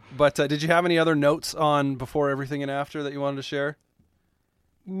 But did you have any other notes on Before Everything and After that you wanted to share?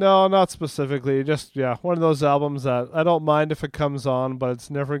 No, not specifically. Just, one of those albums that I don't mind if it comes on, but it's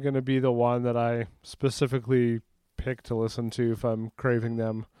never going to be the one that I specifically pick to listen to if I'm craving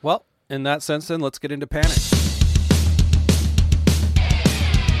them. Well, in that sense, then, let's get into Panic. Maybe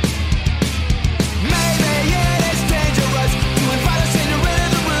it is dangerous to invite us into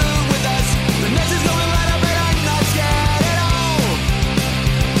the room with us. The mess is going right up and I'm not scared at all.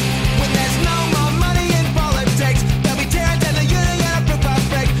 When there's no more money in politics, they'll be tearing down the union and a proof of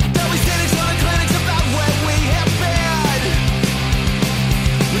break. They'll be sitting on clinics about where we have been.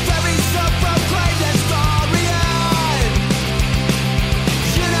 With every self-proclaimed historian.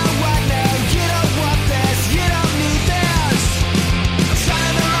 You know what now, you don't want this, you don't need this. I'm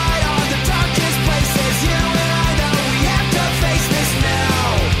shining the light on the darkest places. You and I know we have to face this now.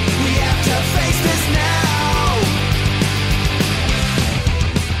 We have to face this now.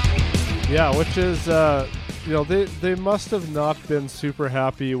 Yeah, which is, they must have not been super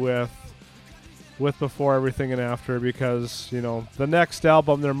happy with Before Everything and After, because, the next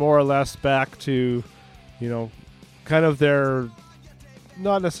album, they're more or less back to, kind of their,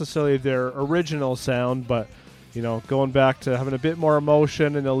 not necessarily their original sound, but, going back to having a bit more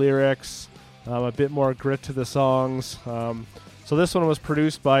emotion in the lyrics, a bit more grit to the songs. So this one was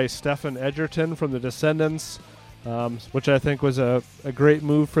produced by Stephen Edgerton from The Descendants, which I think was a great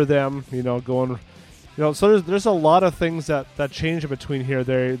move for them, going... so there's a lot of things that change in between here.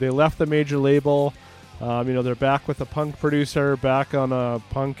 They left the major label. They're back with a punk producer, back on a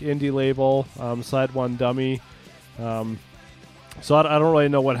punk indie label, Side One Dummy. So I don't really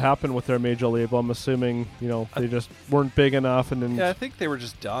know what happened with their major label. I'm assuming, they just weren't big enough. And then I think they were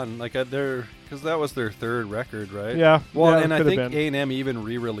just done. Like, because that was their third record, right? Yeah. Well, yeah, and I think A&M even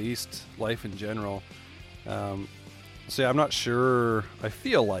re-released Life in General. So I'm not sure. I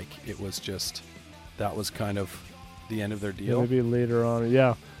feel like it was just... that was kind of the end of their deal. Maybe later on,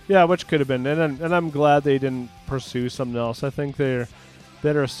 yeah, which could have been. And I'm glad they didn't pursue something else. I think they're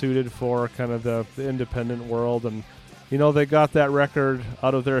better suited for kind of the independent world, and they got that record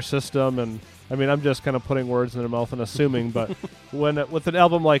out of their system. And I mean, I'm just kind of putting words in their mouth and assuming, but with an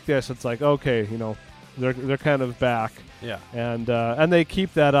album like this, it's like, okay, they're kind of back, and they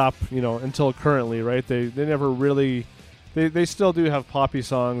keep that up, until currently, right? They never really. They still do have poppy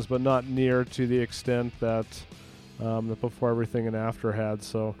songs, but not near to the extent that Before Everything and After had.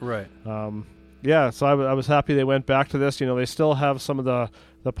 So right, so I was happy they went back to this. They still have some of the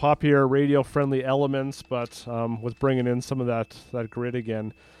poppier radio friendly elements, but with bringing in some of that grit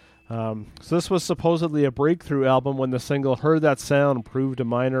again. So this was supposedly a breakthrough album when the single "Heard That Sound" proved a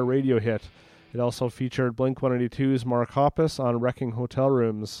minor radio hit. It also featured Blink-182's Mark Hoppus on "Wrecking Hotel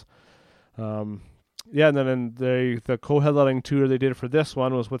Rooms." And then the co-headlining tour they did for this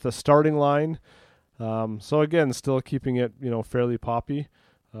one was with the Starting Line. So again, still keeping it, fairly poppy.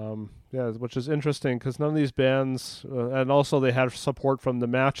 Which is interesting because none of these bands, and also they had support from The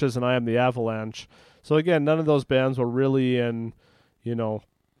Matches and I Am the Avalanche. So again, none of those bands were really in,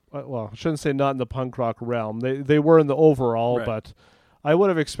 well, I shouldn't say not in the punk rock realm. They were in the overall, Right. but I would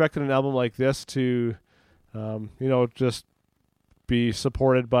have expected an album like this to, just be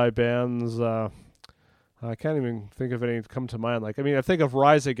supported by bands. I can't even think of any come to mind. Like, I mean, I think of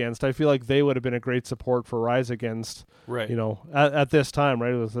Rise Against. I feel like they would have been a great support for Rise Against. Right. At this time,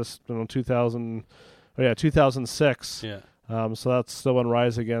 right? It was this 2006. Yeah. So that's still when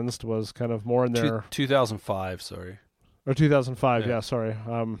Rise Against was kind of more in their 2005. Sorry. or 2005. Yeah, sorry.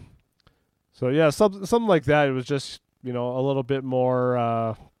 So yeah, something like that. It was just a little bit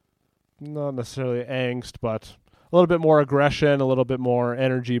more, not necessarily angst, but a little bit more aggression, a little bit more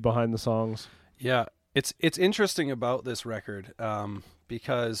energy behind the songs. Yeah, it's interesting about this record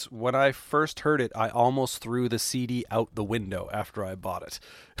because when I first heard it, I almost threw the CD out the window after I bought it.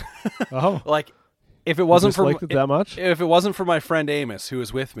 Oh, Like, if it wasn't for liked it that much? if it wasn't for my friend Amos who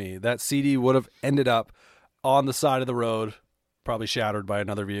was with me, that CD would have ended up on the side of the road, probably shattered by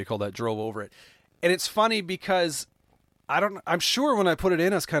another vehicle that drove over it. And it's funny because I'm sure when I put it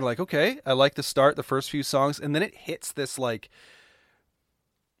in, I was kind of like, okay, I like the start, the first few songs, and then it hits this like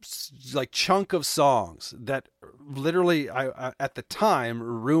chunk of songs that literally I at the time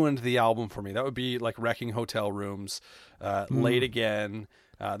ruined the album for me. That would be like Wrecking Hotel Rooms, Late Again.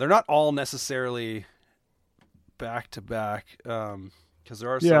 They're not all necessarily back to back because there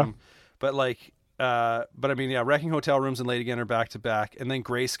are some, but I mean, yeah, Wrecking Hotel Rooms and Late Again are back to back, and then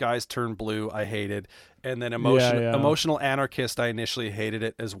Gray Skies Turn Blue I hated, and then Emotional Anarchist I initially hated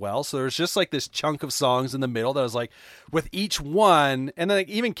it as well. So there's just like this chunk of songs in the middle that was like, with each one, and then like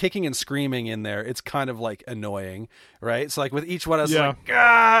even Kicking and Screaming in there, it's kind of like annoying, right? So like with each one I was like,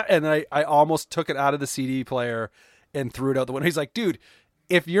 ah, and I almost took it out of the CD player and threw it out the window. He's like, dude,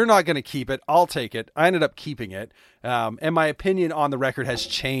 if you're not going to keep it, I'll take it. I ended up keeping it. And my opinion on the record has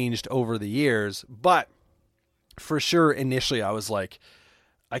changed over the years, but for sure, initially I was like,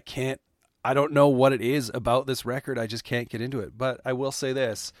 I don't know what it is about this record. I just can't get into it. But I will say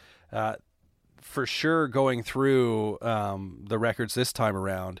this, for sure, going through the records this time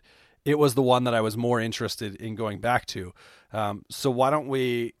around, it was the one that I was more interested in going back to. So why don't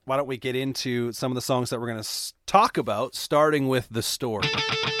we get into some of the songs that we're going to talk about, starting with The Story.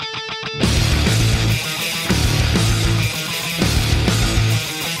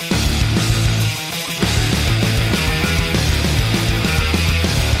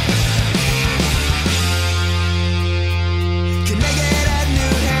 Can they get a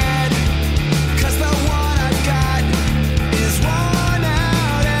new head? 'Cause the one I've got is worn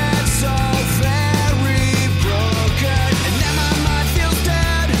out and so very broken. And now my mind feels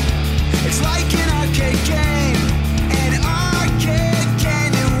dead. It's like an arcade game. An arcade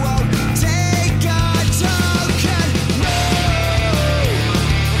game that won't take a token. No,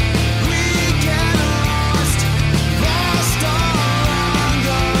 we get lost along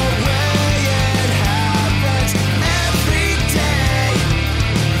the way. It happens every day.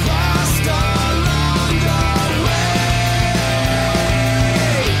 Lost along the way.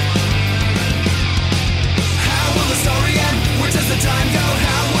 How will the story end? Where does the time go?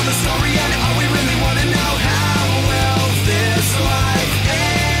 How will the story end? All we really want to know. How will this life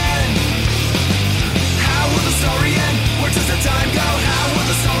end? How will the story end? Where does the time go? How will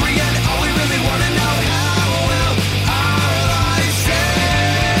the story end? All we really want to know. How will our lives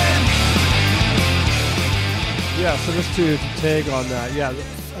end? Yeah, so just to tag on that, yeah,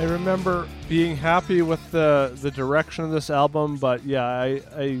 I remember being happy with the direction of this album, but yeah,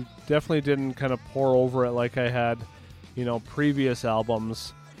 I definitely didn't kind of pour over it like I had, previous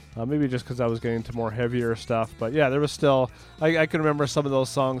albums. Maybe just because I was getting to more heavier stuff, but yeah, there was still. I can remember some of those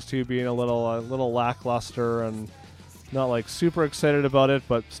songs too being a little lackluster and not like super excited about it,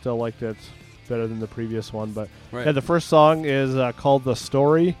 but still liked it better than the previous one. But Right. yeah, the first song is called The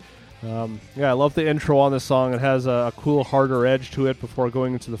Story. Yeah, I love the intro on this song. It has a cool, harder edge to it before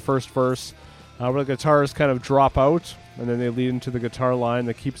going into the first verse, where the guitars kind of drop out, and then they lead into the guitar line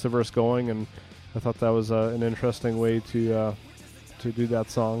that keeps the verse going. And I thought that was an interesting way to do that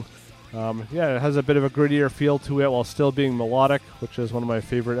song. Yeah, it has a bit of a grittier feel to it while still being melodic, which is one of my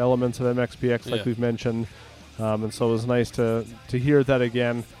favorite elements of MXPX, like Yeah. we've mentioned. And so it was nice to hear that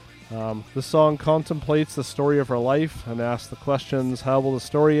again. The song contemplates the story of her life and asks the questions: how will the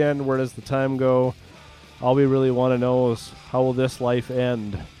story end? Where does the time go? All we really want to know is, how will this life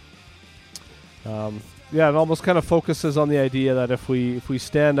end? Yeah, it almost kind of focuses on the idea that if we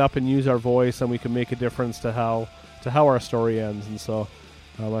stand up and use our voice, then we can make a difference to how our story ends. And so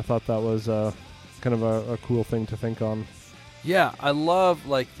I thought that was kind of a cool thing to think on. Yeah, I love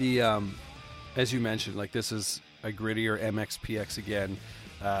like the as you mentioned, like this is a grittier MXPX again.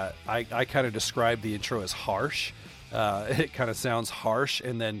 I kind of describe the intro as harsh, It kind of sounds harsh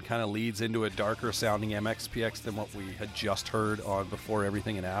and then kind of leads into a darker sounding MXPX than what we had just heard on Before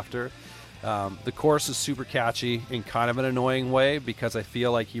Everything and After. The chorus is super catchy in kind of an annoying way because I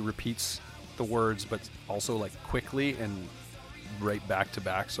feel like he repeats the words but also like quickly and right back to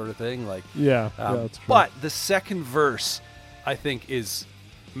back sort of thing. Like Yeah, that's true. But the second verse I think is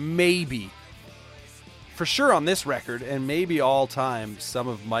maybe for sure on this record and maybe all time some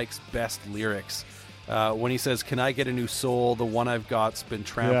of Mike's best lyrics. When he says, "Can I get a new soul? The one I've got's been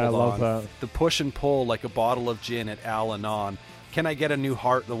trampled Yeah, I love on. that. The push and pull like a bottle of gin at Al-Anon. Can I get a new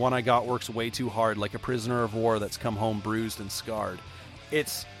heart? The one I got works way too hard, like a prisoner of war that's come home bruised and scarred."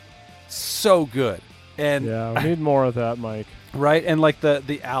 It's so good. And Yeah, we need more of that, Mike. right, and like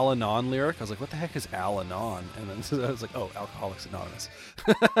the Al-Anon lyric, I was like, "What the heck is Al-Anon?" And then I was like, "Oh, Alcoholics Anonymous."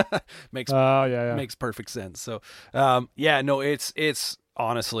 makes Yeah. makes perfect sense. So, it's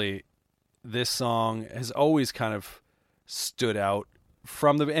honestly, this song has always kind of stood out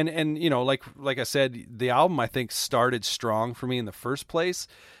from the and you know, like I said, the album I think started strong for me in the first place,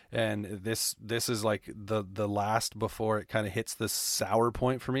 and this is like the last before it kind of hits the sour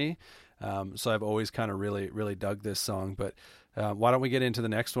point for me. So I've always kind of really dug this song, but why don't we get into the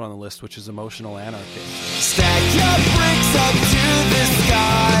next one on the list, which is Emotional Anarchist. Stack your bricks up to the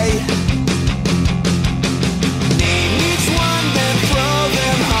sky. Name each one, then throw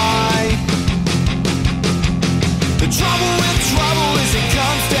them high. The trouble with trouble is it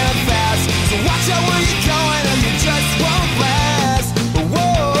comes down fast. So watch out where you're going or you just won't last.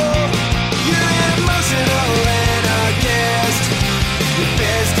 Whoa, you're an emotional anarchist. You're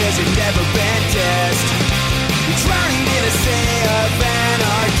pissed cause you've never been kissed. You're drowning in a sea of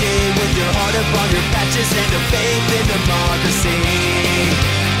anarchy with your heart upon your patches and a faith in democracy.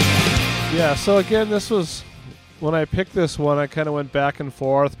 Yeah, so again, this was, when I picked this one, I kind of went back and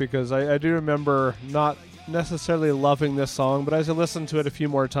forth because I do remember not necessarily loving this song, but as I listened to it a few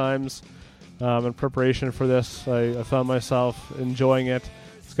more times in preparation for this, I found myself enjoying it.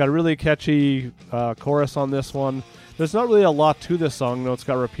 It's got a really catchy chorus on this one. There's not really a lot to this song, though. It's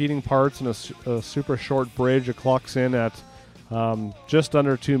got repeating parts and a super short bridge. It clocks in at just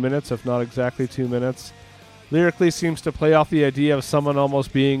under 2 minutes, if not exactly 2 minutes. Lyrically seems to play off the idea of someone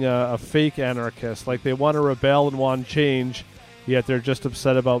almost being a fake anarchist, like they want to rebel and want change, yet they're just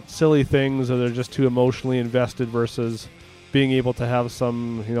upset about silly things or they're just too emotionally invested versus being able to have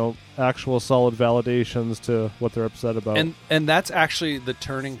some, actual solid validations to what they're upset about. And that's actually the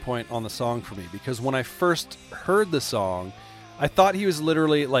turning point on the song for me, because when I first heard the song, I thought he was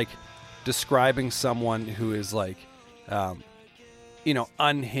literally like describing someone who is like,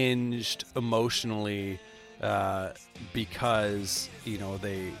 unhinged emotionally because,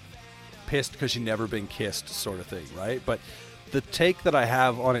 they pissed because you've never been kissed sort of thing, right? But the take that I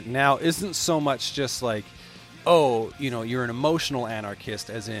have on it now isn't so much just like, oh, you're an emotional anarchist,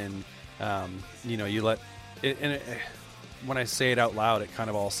 as in, you let it, and when I say it out loud, it kind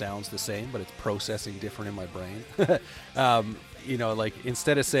of all sounds the same, but it's processing different in my brain. Like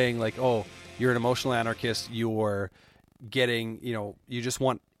instead of saying like, oh, you're an emotional anarchist, you're getting, you just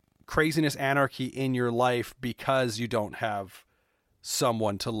want craziness, anarchy in your life because you don't have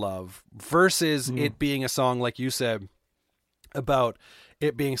someone to love, versus it being a song, like you said, about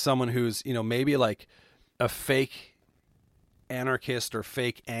it being someone who's, maybe like a fake anarchist or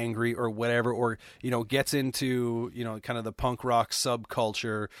fake angry or whatever, or, gets into, kind of the punk rock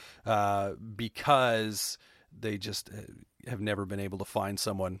subculture because they just have never been able to find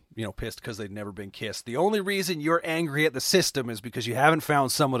someone, pissed because they've never been kissed. The only reason you're angry at the system is because you haven't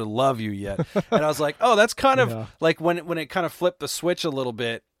found someone to love you yet. And I was like, oh, that's kind of like when it kind of flipped the switch a little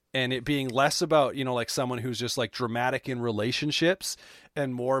bit, and it being less about, like someone who's just like dramatic in relationships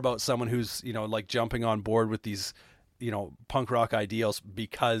and more about someone who's, like jumping on board with these, punk rock ideals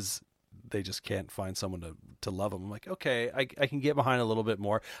because they just can't find someone to love them. I'm like, okay, I can get behind a little bit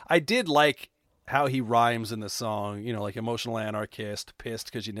more. I did like how he rhymes in the song, like emotional anarchist, pissed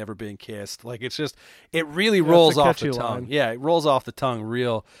because you've never been kissed. Like, it's just, it really rolls off the tongue. Line. Yeah, it rolls off the tongue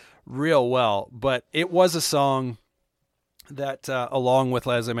real well. But it was a song that, along with,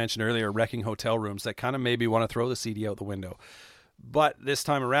 as I mentioned earlier, Wrecking Hotel Rooms, that kind of made me want to throw the CD out the window. But this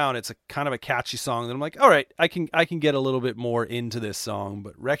time around, it's a kind of a catchy song that I'm like, all right, I can get a little bit more into this song.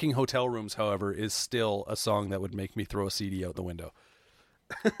 But Wrecking Hotel Rooms, however, is still a song that would make me throw a CD out the window.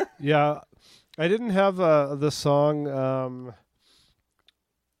 Yeah, I didn't have the song.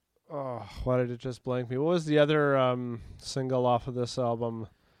 Why did it just blank me? What was the other single off of this album?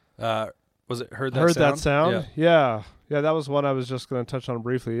 Was it Heard That Sound? Yeah, that was one I was just going to touch on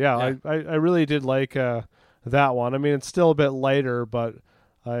briefly. Yeah. I really did like that one. I mean, it's still a bit lighter, but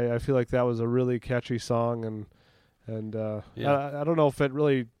I feel like that was a really catchy song, and And Yeah. I don't know if it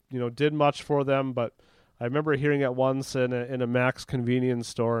really did much for them, but I remember hearing it once in a Mac's convenience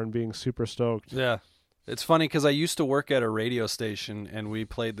store and being super stoked. Yeah. It's funny because I used to work at a radio station and we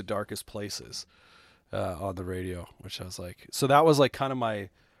played The Darkest Places on the radio, which I was like, so that was like kind of my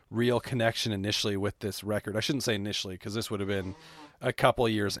real connection initially with this record. I shouldn't say initially because this would have been a couple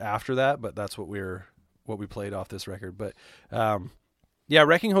of years after that, but that's what we played off this record. But yeah,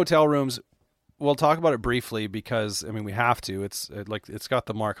 Wrecking Hotel Rooms, we'll talk about it briefly because I mean we have to. It's got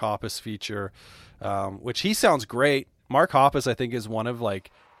the Mark Hoppus feature, which he sounds great. Mark Hoppus I think is one of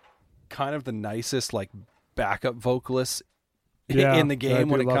like kind of the nicest like backup vocalists in the game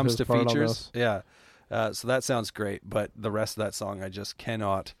when it comes to features. Yeah. So that sounds great, but the rest of that song I just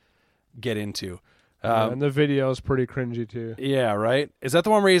cannot get into. And the video is pretty cringy too. Yeah, right? Is that the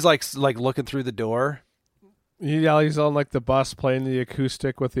one where he's like looking through the door? Yeah, he's on like the bus playing the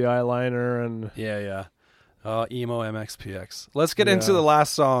acoustic with the eyeliner and Yeah. Emo MXPX. Let's get into the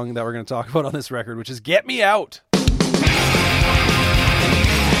last song that we're going to talk about on this record, which is Get Me Out. I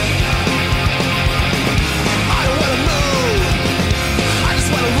don't wanna move. I just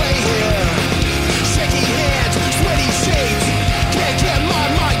wanna lay here. Shaky hands, sweaty sheets. Can't get my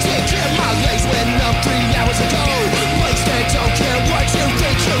mind, can't get my legs. Went up 3 hours ago. Place that don't care what you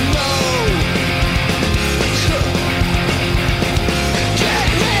think you know. Get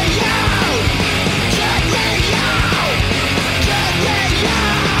me out. Get me out. Get me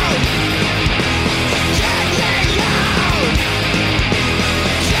out. Get me out.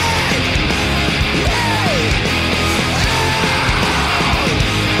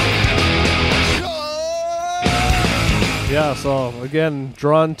 Get yeah. So again,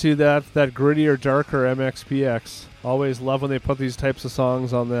 drawn to that grittier, darker MXPX. Always love when they put these types of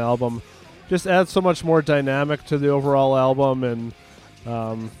songs on the album. Just adds so much more dynamic to the overall album, and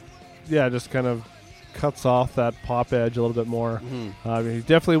just kind of cuts off that pop edge a little bit more. I mean, you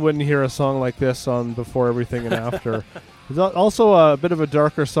definitely wouldn't hear a song like this on Before Everything and After. It's also a bit of a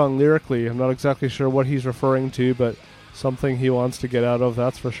darker song lyrically. I'm not exactly sure what he's referring to, but something he wants to get out of,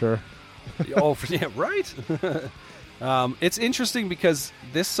 that's for sure. Oh, yeah, right? It's interesting because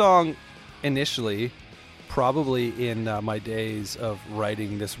this song initially, probably in my days of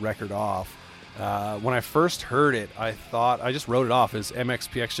writing this record off, when I first heard it, I thought, I just wrote it off as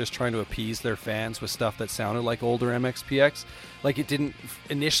MXPX just trying to appease their fans with stuff that sounded like older MXPX. Like it didn't,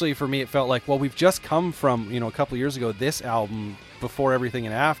 initially for me, it felt like, well, we've just come from, a couple years ago, this album, Before Everything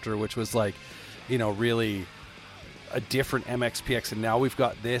and After, which was like, really a different MXPX, and now we've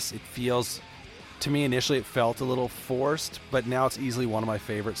got this. It feels, to me initially it felt a little forced, but now it's easily one of my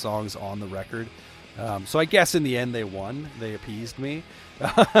favorite songs on the record. So I guess in the end they won. They appeased me.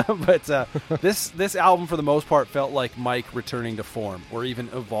 But this album for the most part felt like Mike returning to form, or even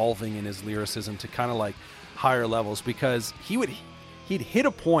evolving in his lyricism to kind of like higher levels, because he'd hit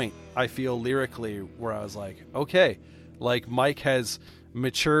a point, I feel, lyrically where I was like, okay, like Mike has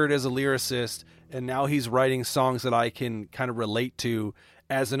matured as a lyricist, and now he's writing songs that I can kind of relate to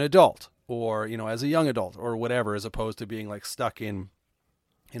as an adult, or as a young adult, or whatever, as opposed to being like stuck in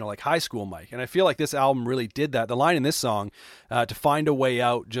like high school Mike. And I feel like this album really did that. The line in this song, to find a way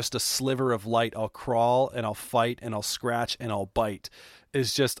out, just a sliver of light, I'll crawl and I'll fight and I'll scratch and I'll bite,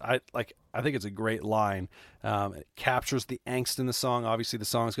 is just, I think it's a great line. It captures the angst in the song. Obviously the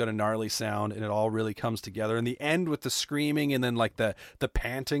song's got a gnarly sound and it all really comes together. And the end with the screaming and then like the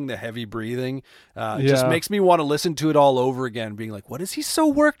panting, the heavy breathing, just makes me want to listen to it all over again, being like, what is he so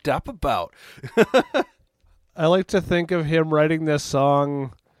worked up about? I like to think of him writing this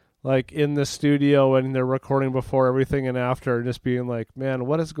song like in the studio when they're recording Before Everything and After, and just being like, man,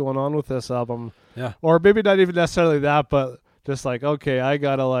 what is going on with this album? Yeah. Or maybe not even necessarily that, but just like, okay, I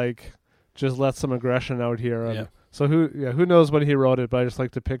gotta like just let some aggression out here. And so who knows when he wrote it, but I just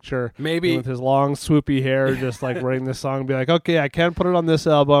like to picture maybe him with his long swoopy hair just like writing this song and be like, okay, I can't put it on this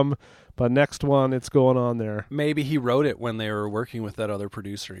album, but next one it's going on there. Maybe he wrote it when they were working with that other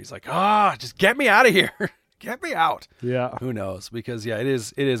producer. He's like, just get me out of here. Get me out. Yeah. Who knows? Because it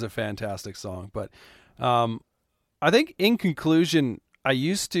is a fantastic song. But I think in conclusion, I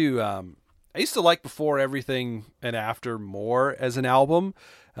used to like Before Everything and After more as an album.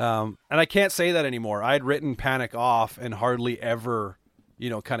 And I can't say that anymore. I had written Panic off and hardly ever,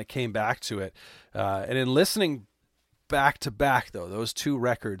 kind of came back to it. And in listening back to back, though, those two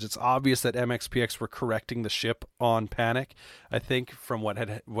records, it's obvious that MXPX were correcting the ship on Panic, I think, from what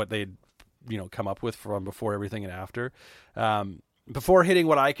they'd come up with from Before Everything and After, before hitting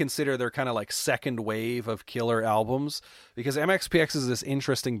what I consider their kind of like second wave of killer albums, because MXPX is this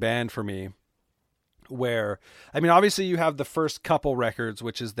interesting band for me where, I mean, obviously you have the first couple records,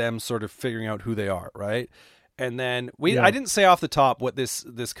 which is them sort of figuring out who they are, right? And then Yeah. I didn't say off the top what this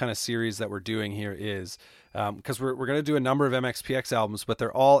kind of series that we're doing here is, because we're going to do a number of MXPX albums, but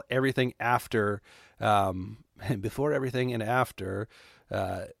they're all everything after, before everything and after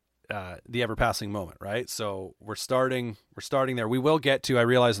the Ever Passing Moment, right? So we're starting there. We will get to, I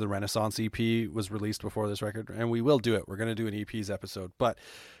realize the Renaissance EP was released before this record, and we will do it. We're going to do an EPs episode, but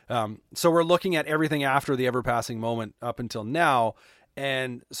so we're looking at everything after the Ever Passing Moment up until now.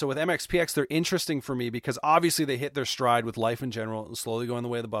 And so with MXPX, they're interesting for me because obviously they hit their stride with Life in General, slowly going the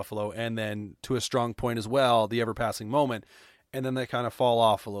way of the buffalo, and then to a strong point as well, the Ever Passing Moment, and then they kind of fall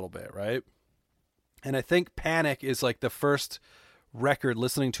off a little bit, right? And I think Panic is like the first record,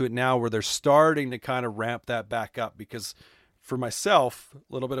 listening to it now, where they're starting to kind of ramp that back up, because for myself,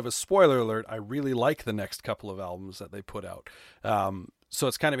 a little bit of a spoiler alert, I really like the next couple of albums that they put out. So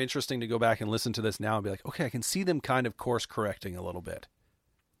it's kind of interesting to go back and listen to this now and be like, okay, I can see them kind of course correcting a little bit.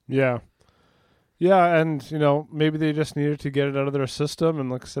 Yeah. Yeah, and, you know, maybe they just needed to get it out of their system, and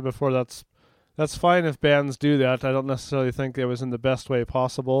like I said before, that's fine if bands do that. I don't necessarily think it was in the best way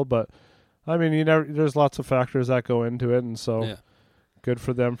possible, but, I mean, there's lots of factors that go into it, and so... Yeah. Good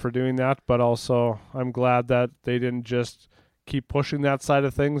for them for doing that, but also I'm glad that they didn't just keep pushing that side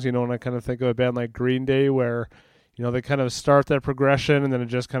of things. You know, when I kind of think of a band like Green Day, where, you know, they kind of start that progression and then it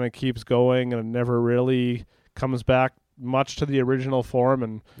just kind of keeps going and it never really comes back much to the original form,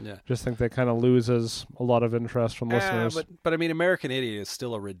 and just think that kind of loses a lot of interest from listeners. But I mean, American Idiot is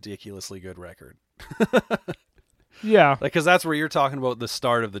still a ridiculously good record. Yeah. Because that's where you're talking about the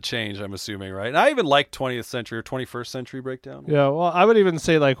start of the change, I'm assuming, right? And I even like 20th Century or 21st Century Breakdown. Yeah, well, I would even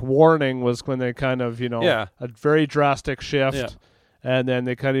say like Warning was when they kind of, you know, a very drastic shift, and then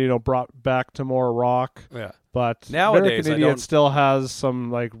they kind of, you know, brought back to more rock. Yeah. But nowadays, American Idiot still has some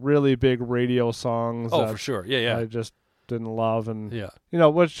like really big radio songs. Oh, for sure. Yeah. I just didn't love, and you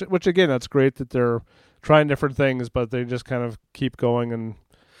know, which again, that's great that they're trying different things, but they just kind of keep going in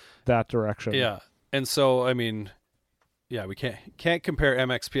that direction. Yeah. And so, I mean, yeah, we can't compare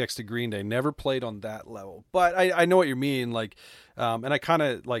MXPX to Green Day. Never played on that level, but I know what you mean. Like, and I kind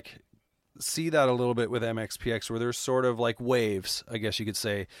of like see that a little bit with MXPX, where there's sort of like waves, I guess you could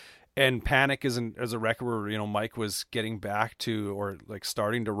say. And Panic is a record where, you know, Mike was getting back to, or like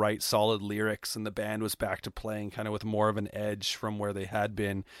starting to write solid lyrics, and the band was back to playing kind of with more of an edge from where they had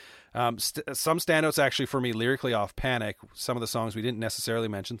been. Some standouts actually for me lyrically off Panic. Some of the songs we didn't necessarily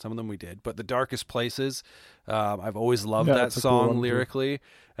mention, some of them we did, but The Darkest Places, I've always loved that song cool lyrically.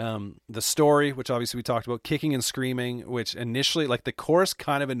 The Story, which obviously we talked about, Kicking and Screaming, which initially, like, the chorus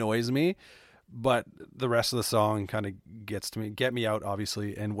kind of annoys me, but the rest of the song kind of gets to me, Get Me Out,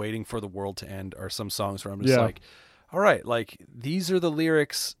 obviously, and Waiting for the World to End are some songs where I'm just like, all right, like, these are the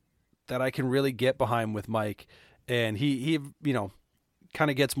lyrics that I can really get behind with Mike. And he you know,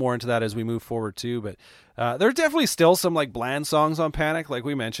 kind of gets more into that as we move forward too, but there are definitely still some like bland songs on Panic, like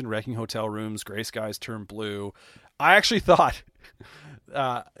we mentioned, Wrecking Hotel Rooms, Gray Skies Turn Blue. I actually thought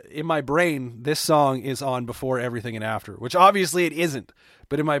in my brain this song is on Before Everything and After, which obviously it isn't,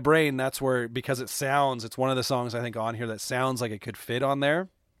 but in my brain that's where, because it's one of the songs I think on here that sounds like it could fit on there.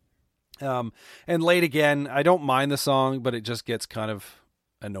 And Late Again, I don't mind the song, but it just gets kind of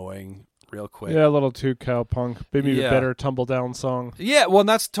annoying real quick. Yeah, a little too cowpunk. Maybe a better Tumble Down song. Yeah, well, and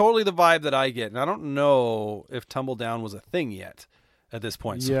that's totally the vibe that I get. And I don't know if Tumble Down was a thing yet at this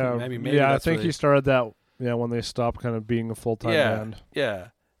point. So yeah, maybe I think he started that when they stopped kind of being a full-time band. Yeah,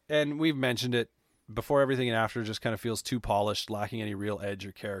 and we've mentioned it. Before Everything and After just kind of feels too polished, lacking any real edge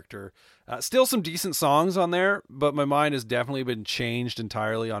or character. Still some decent songs on there, but my mind has definitely been changed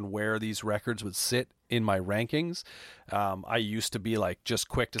entirely on where these records would sit in my rankings. I used to be like just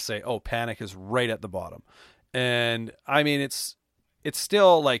quick to say, oh, Panic is right at the bottom. And I mean, it's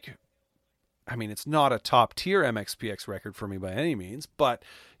still like, I mean, it's not a top tier MXPX record for me by any means, but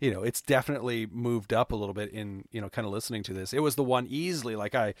you know, it's definitely moved up a little bit in, you know, kind of listening to this. It was the one easily,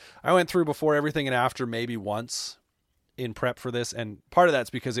 like I went through Before Everything and After maybe once in prep for this. And part of that's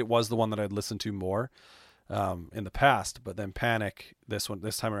because it was the one that I'd listened to more in the past, but then Panic, this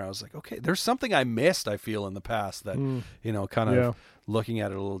time around, I was like, okay, there's something I missed, I feel, in the past that, you know, kind of looking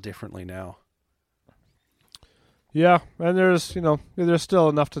at it a little differently now. Yeah, and there's still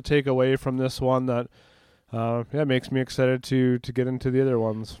enough to take away from this one that makes me excited to get into the other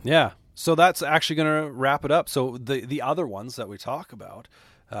ones. Yeah, so that's actually going to wrap it up. So the other ones that we talk about,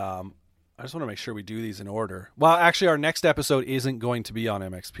 I just want to make sure we do these in order. Well, actually, our next episode isn't going to be on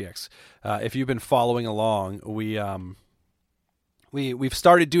MXPX. If you've been following along, we we've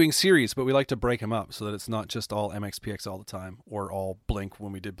started doing series, but we like to break them up so that it's not just all MXPX all the time or all Blink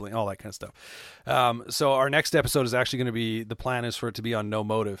when we did Blink, all that kind of stuff. So our next episode is actually going to be, the plan is for it to be on No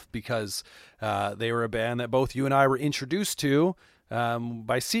Motive, because they were a band that both you and I were introduced to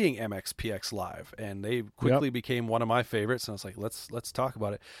by seeing MXPX live, and they quickly became one of my favorites. And I was like, let's talk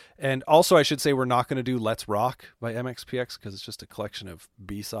about it. And also, I should say, we're not going to do Let's Rock by MXPX because it's just a collection of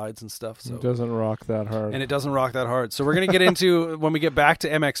B-sides and stuff. So it doesn't rock that hard. And it doesn't rock that hard. So we're going to get into, when we get back to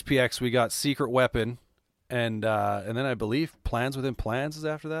MXPX, we got Secret Weapon, and then I believe Plans Within Plans is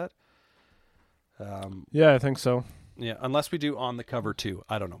after that. Yeah, I think so. Yeah, unless we do On the Cover too.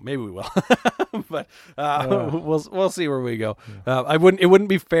 I don't know. Maybe we will. But we'll see where we go. It wouldn't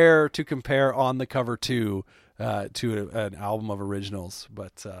be fair to compare On the Cover 2 to an album of originals,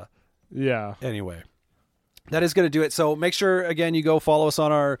 but anyway, that is going to do it. So make sure, again, you go follow us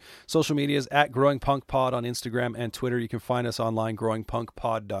on our social medias at Growing Punk Pod on Instagram and Twitter. You can find us online,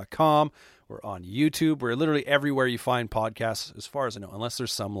 growingpunkpod.com. We're on YouTube. We're literally everywhere you find podcasts, as far as I know, unless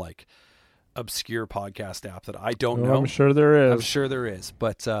there's some like obscure podcast app that I don't know. I'm sure there is.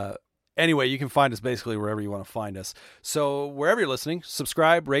 But anyway, you can find us basically wherever you want to find us. So wherever you're listening,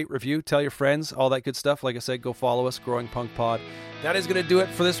 subscribe, rate, review, tell your friends, all that good stuff. Like I said, go follow us, Growing Punk Pod. That is going to do it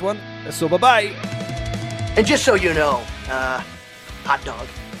for this one. So bye-bye. And just so you know, hot dog,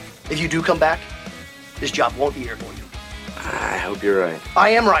 if you do come back, this job won't be here for you. I hope you're right.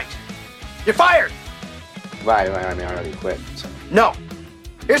 I am right. You're fired. Why? I mean, I already quit. So. No.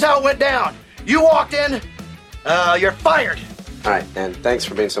 Here's how it went down. You walked in, you're fired. All right, and thanks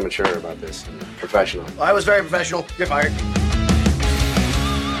for being so mature about this and professional. I was very professional. You're fired.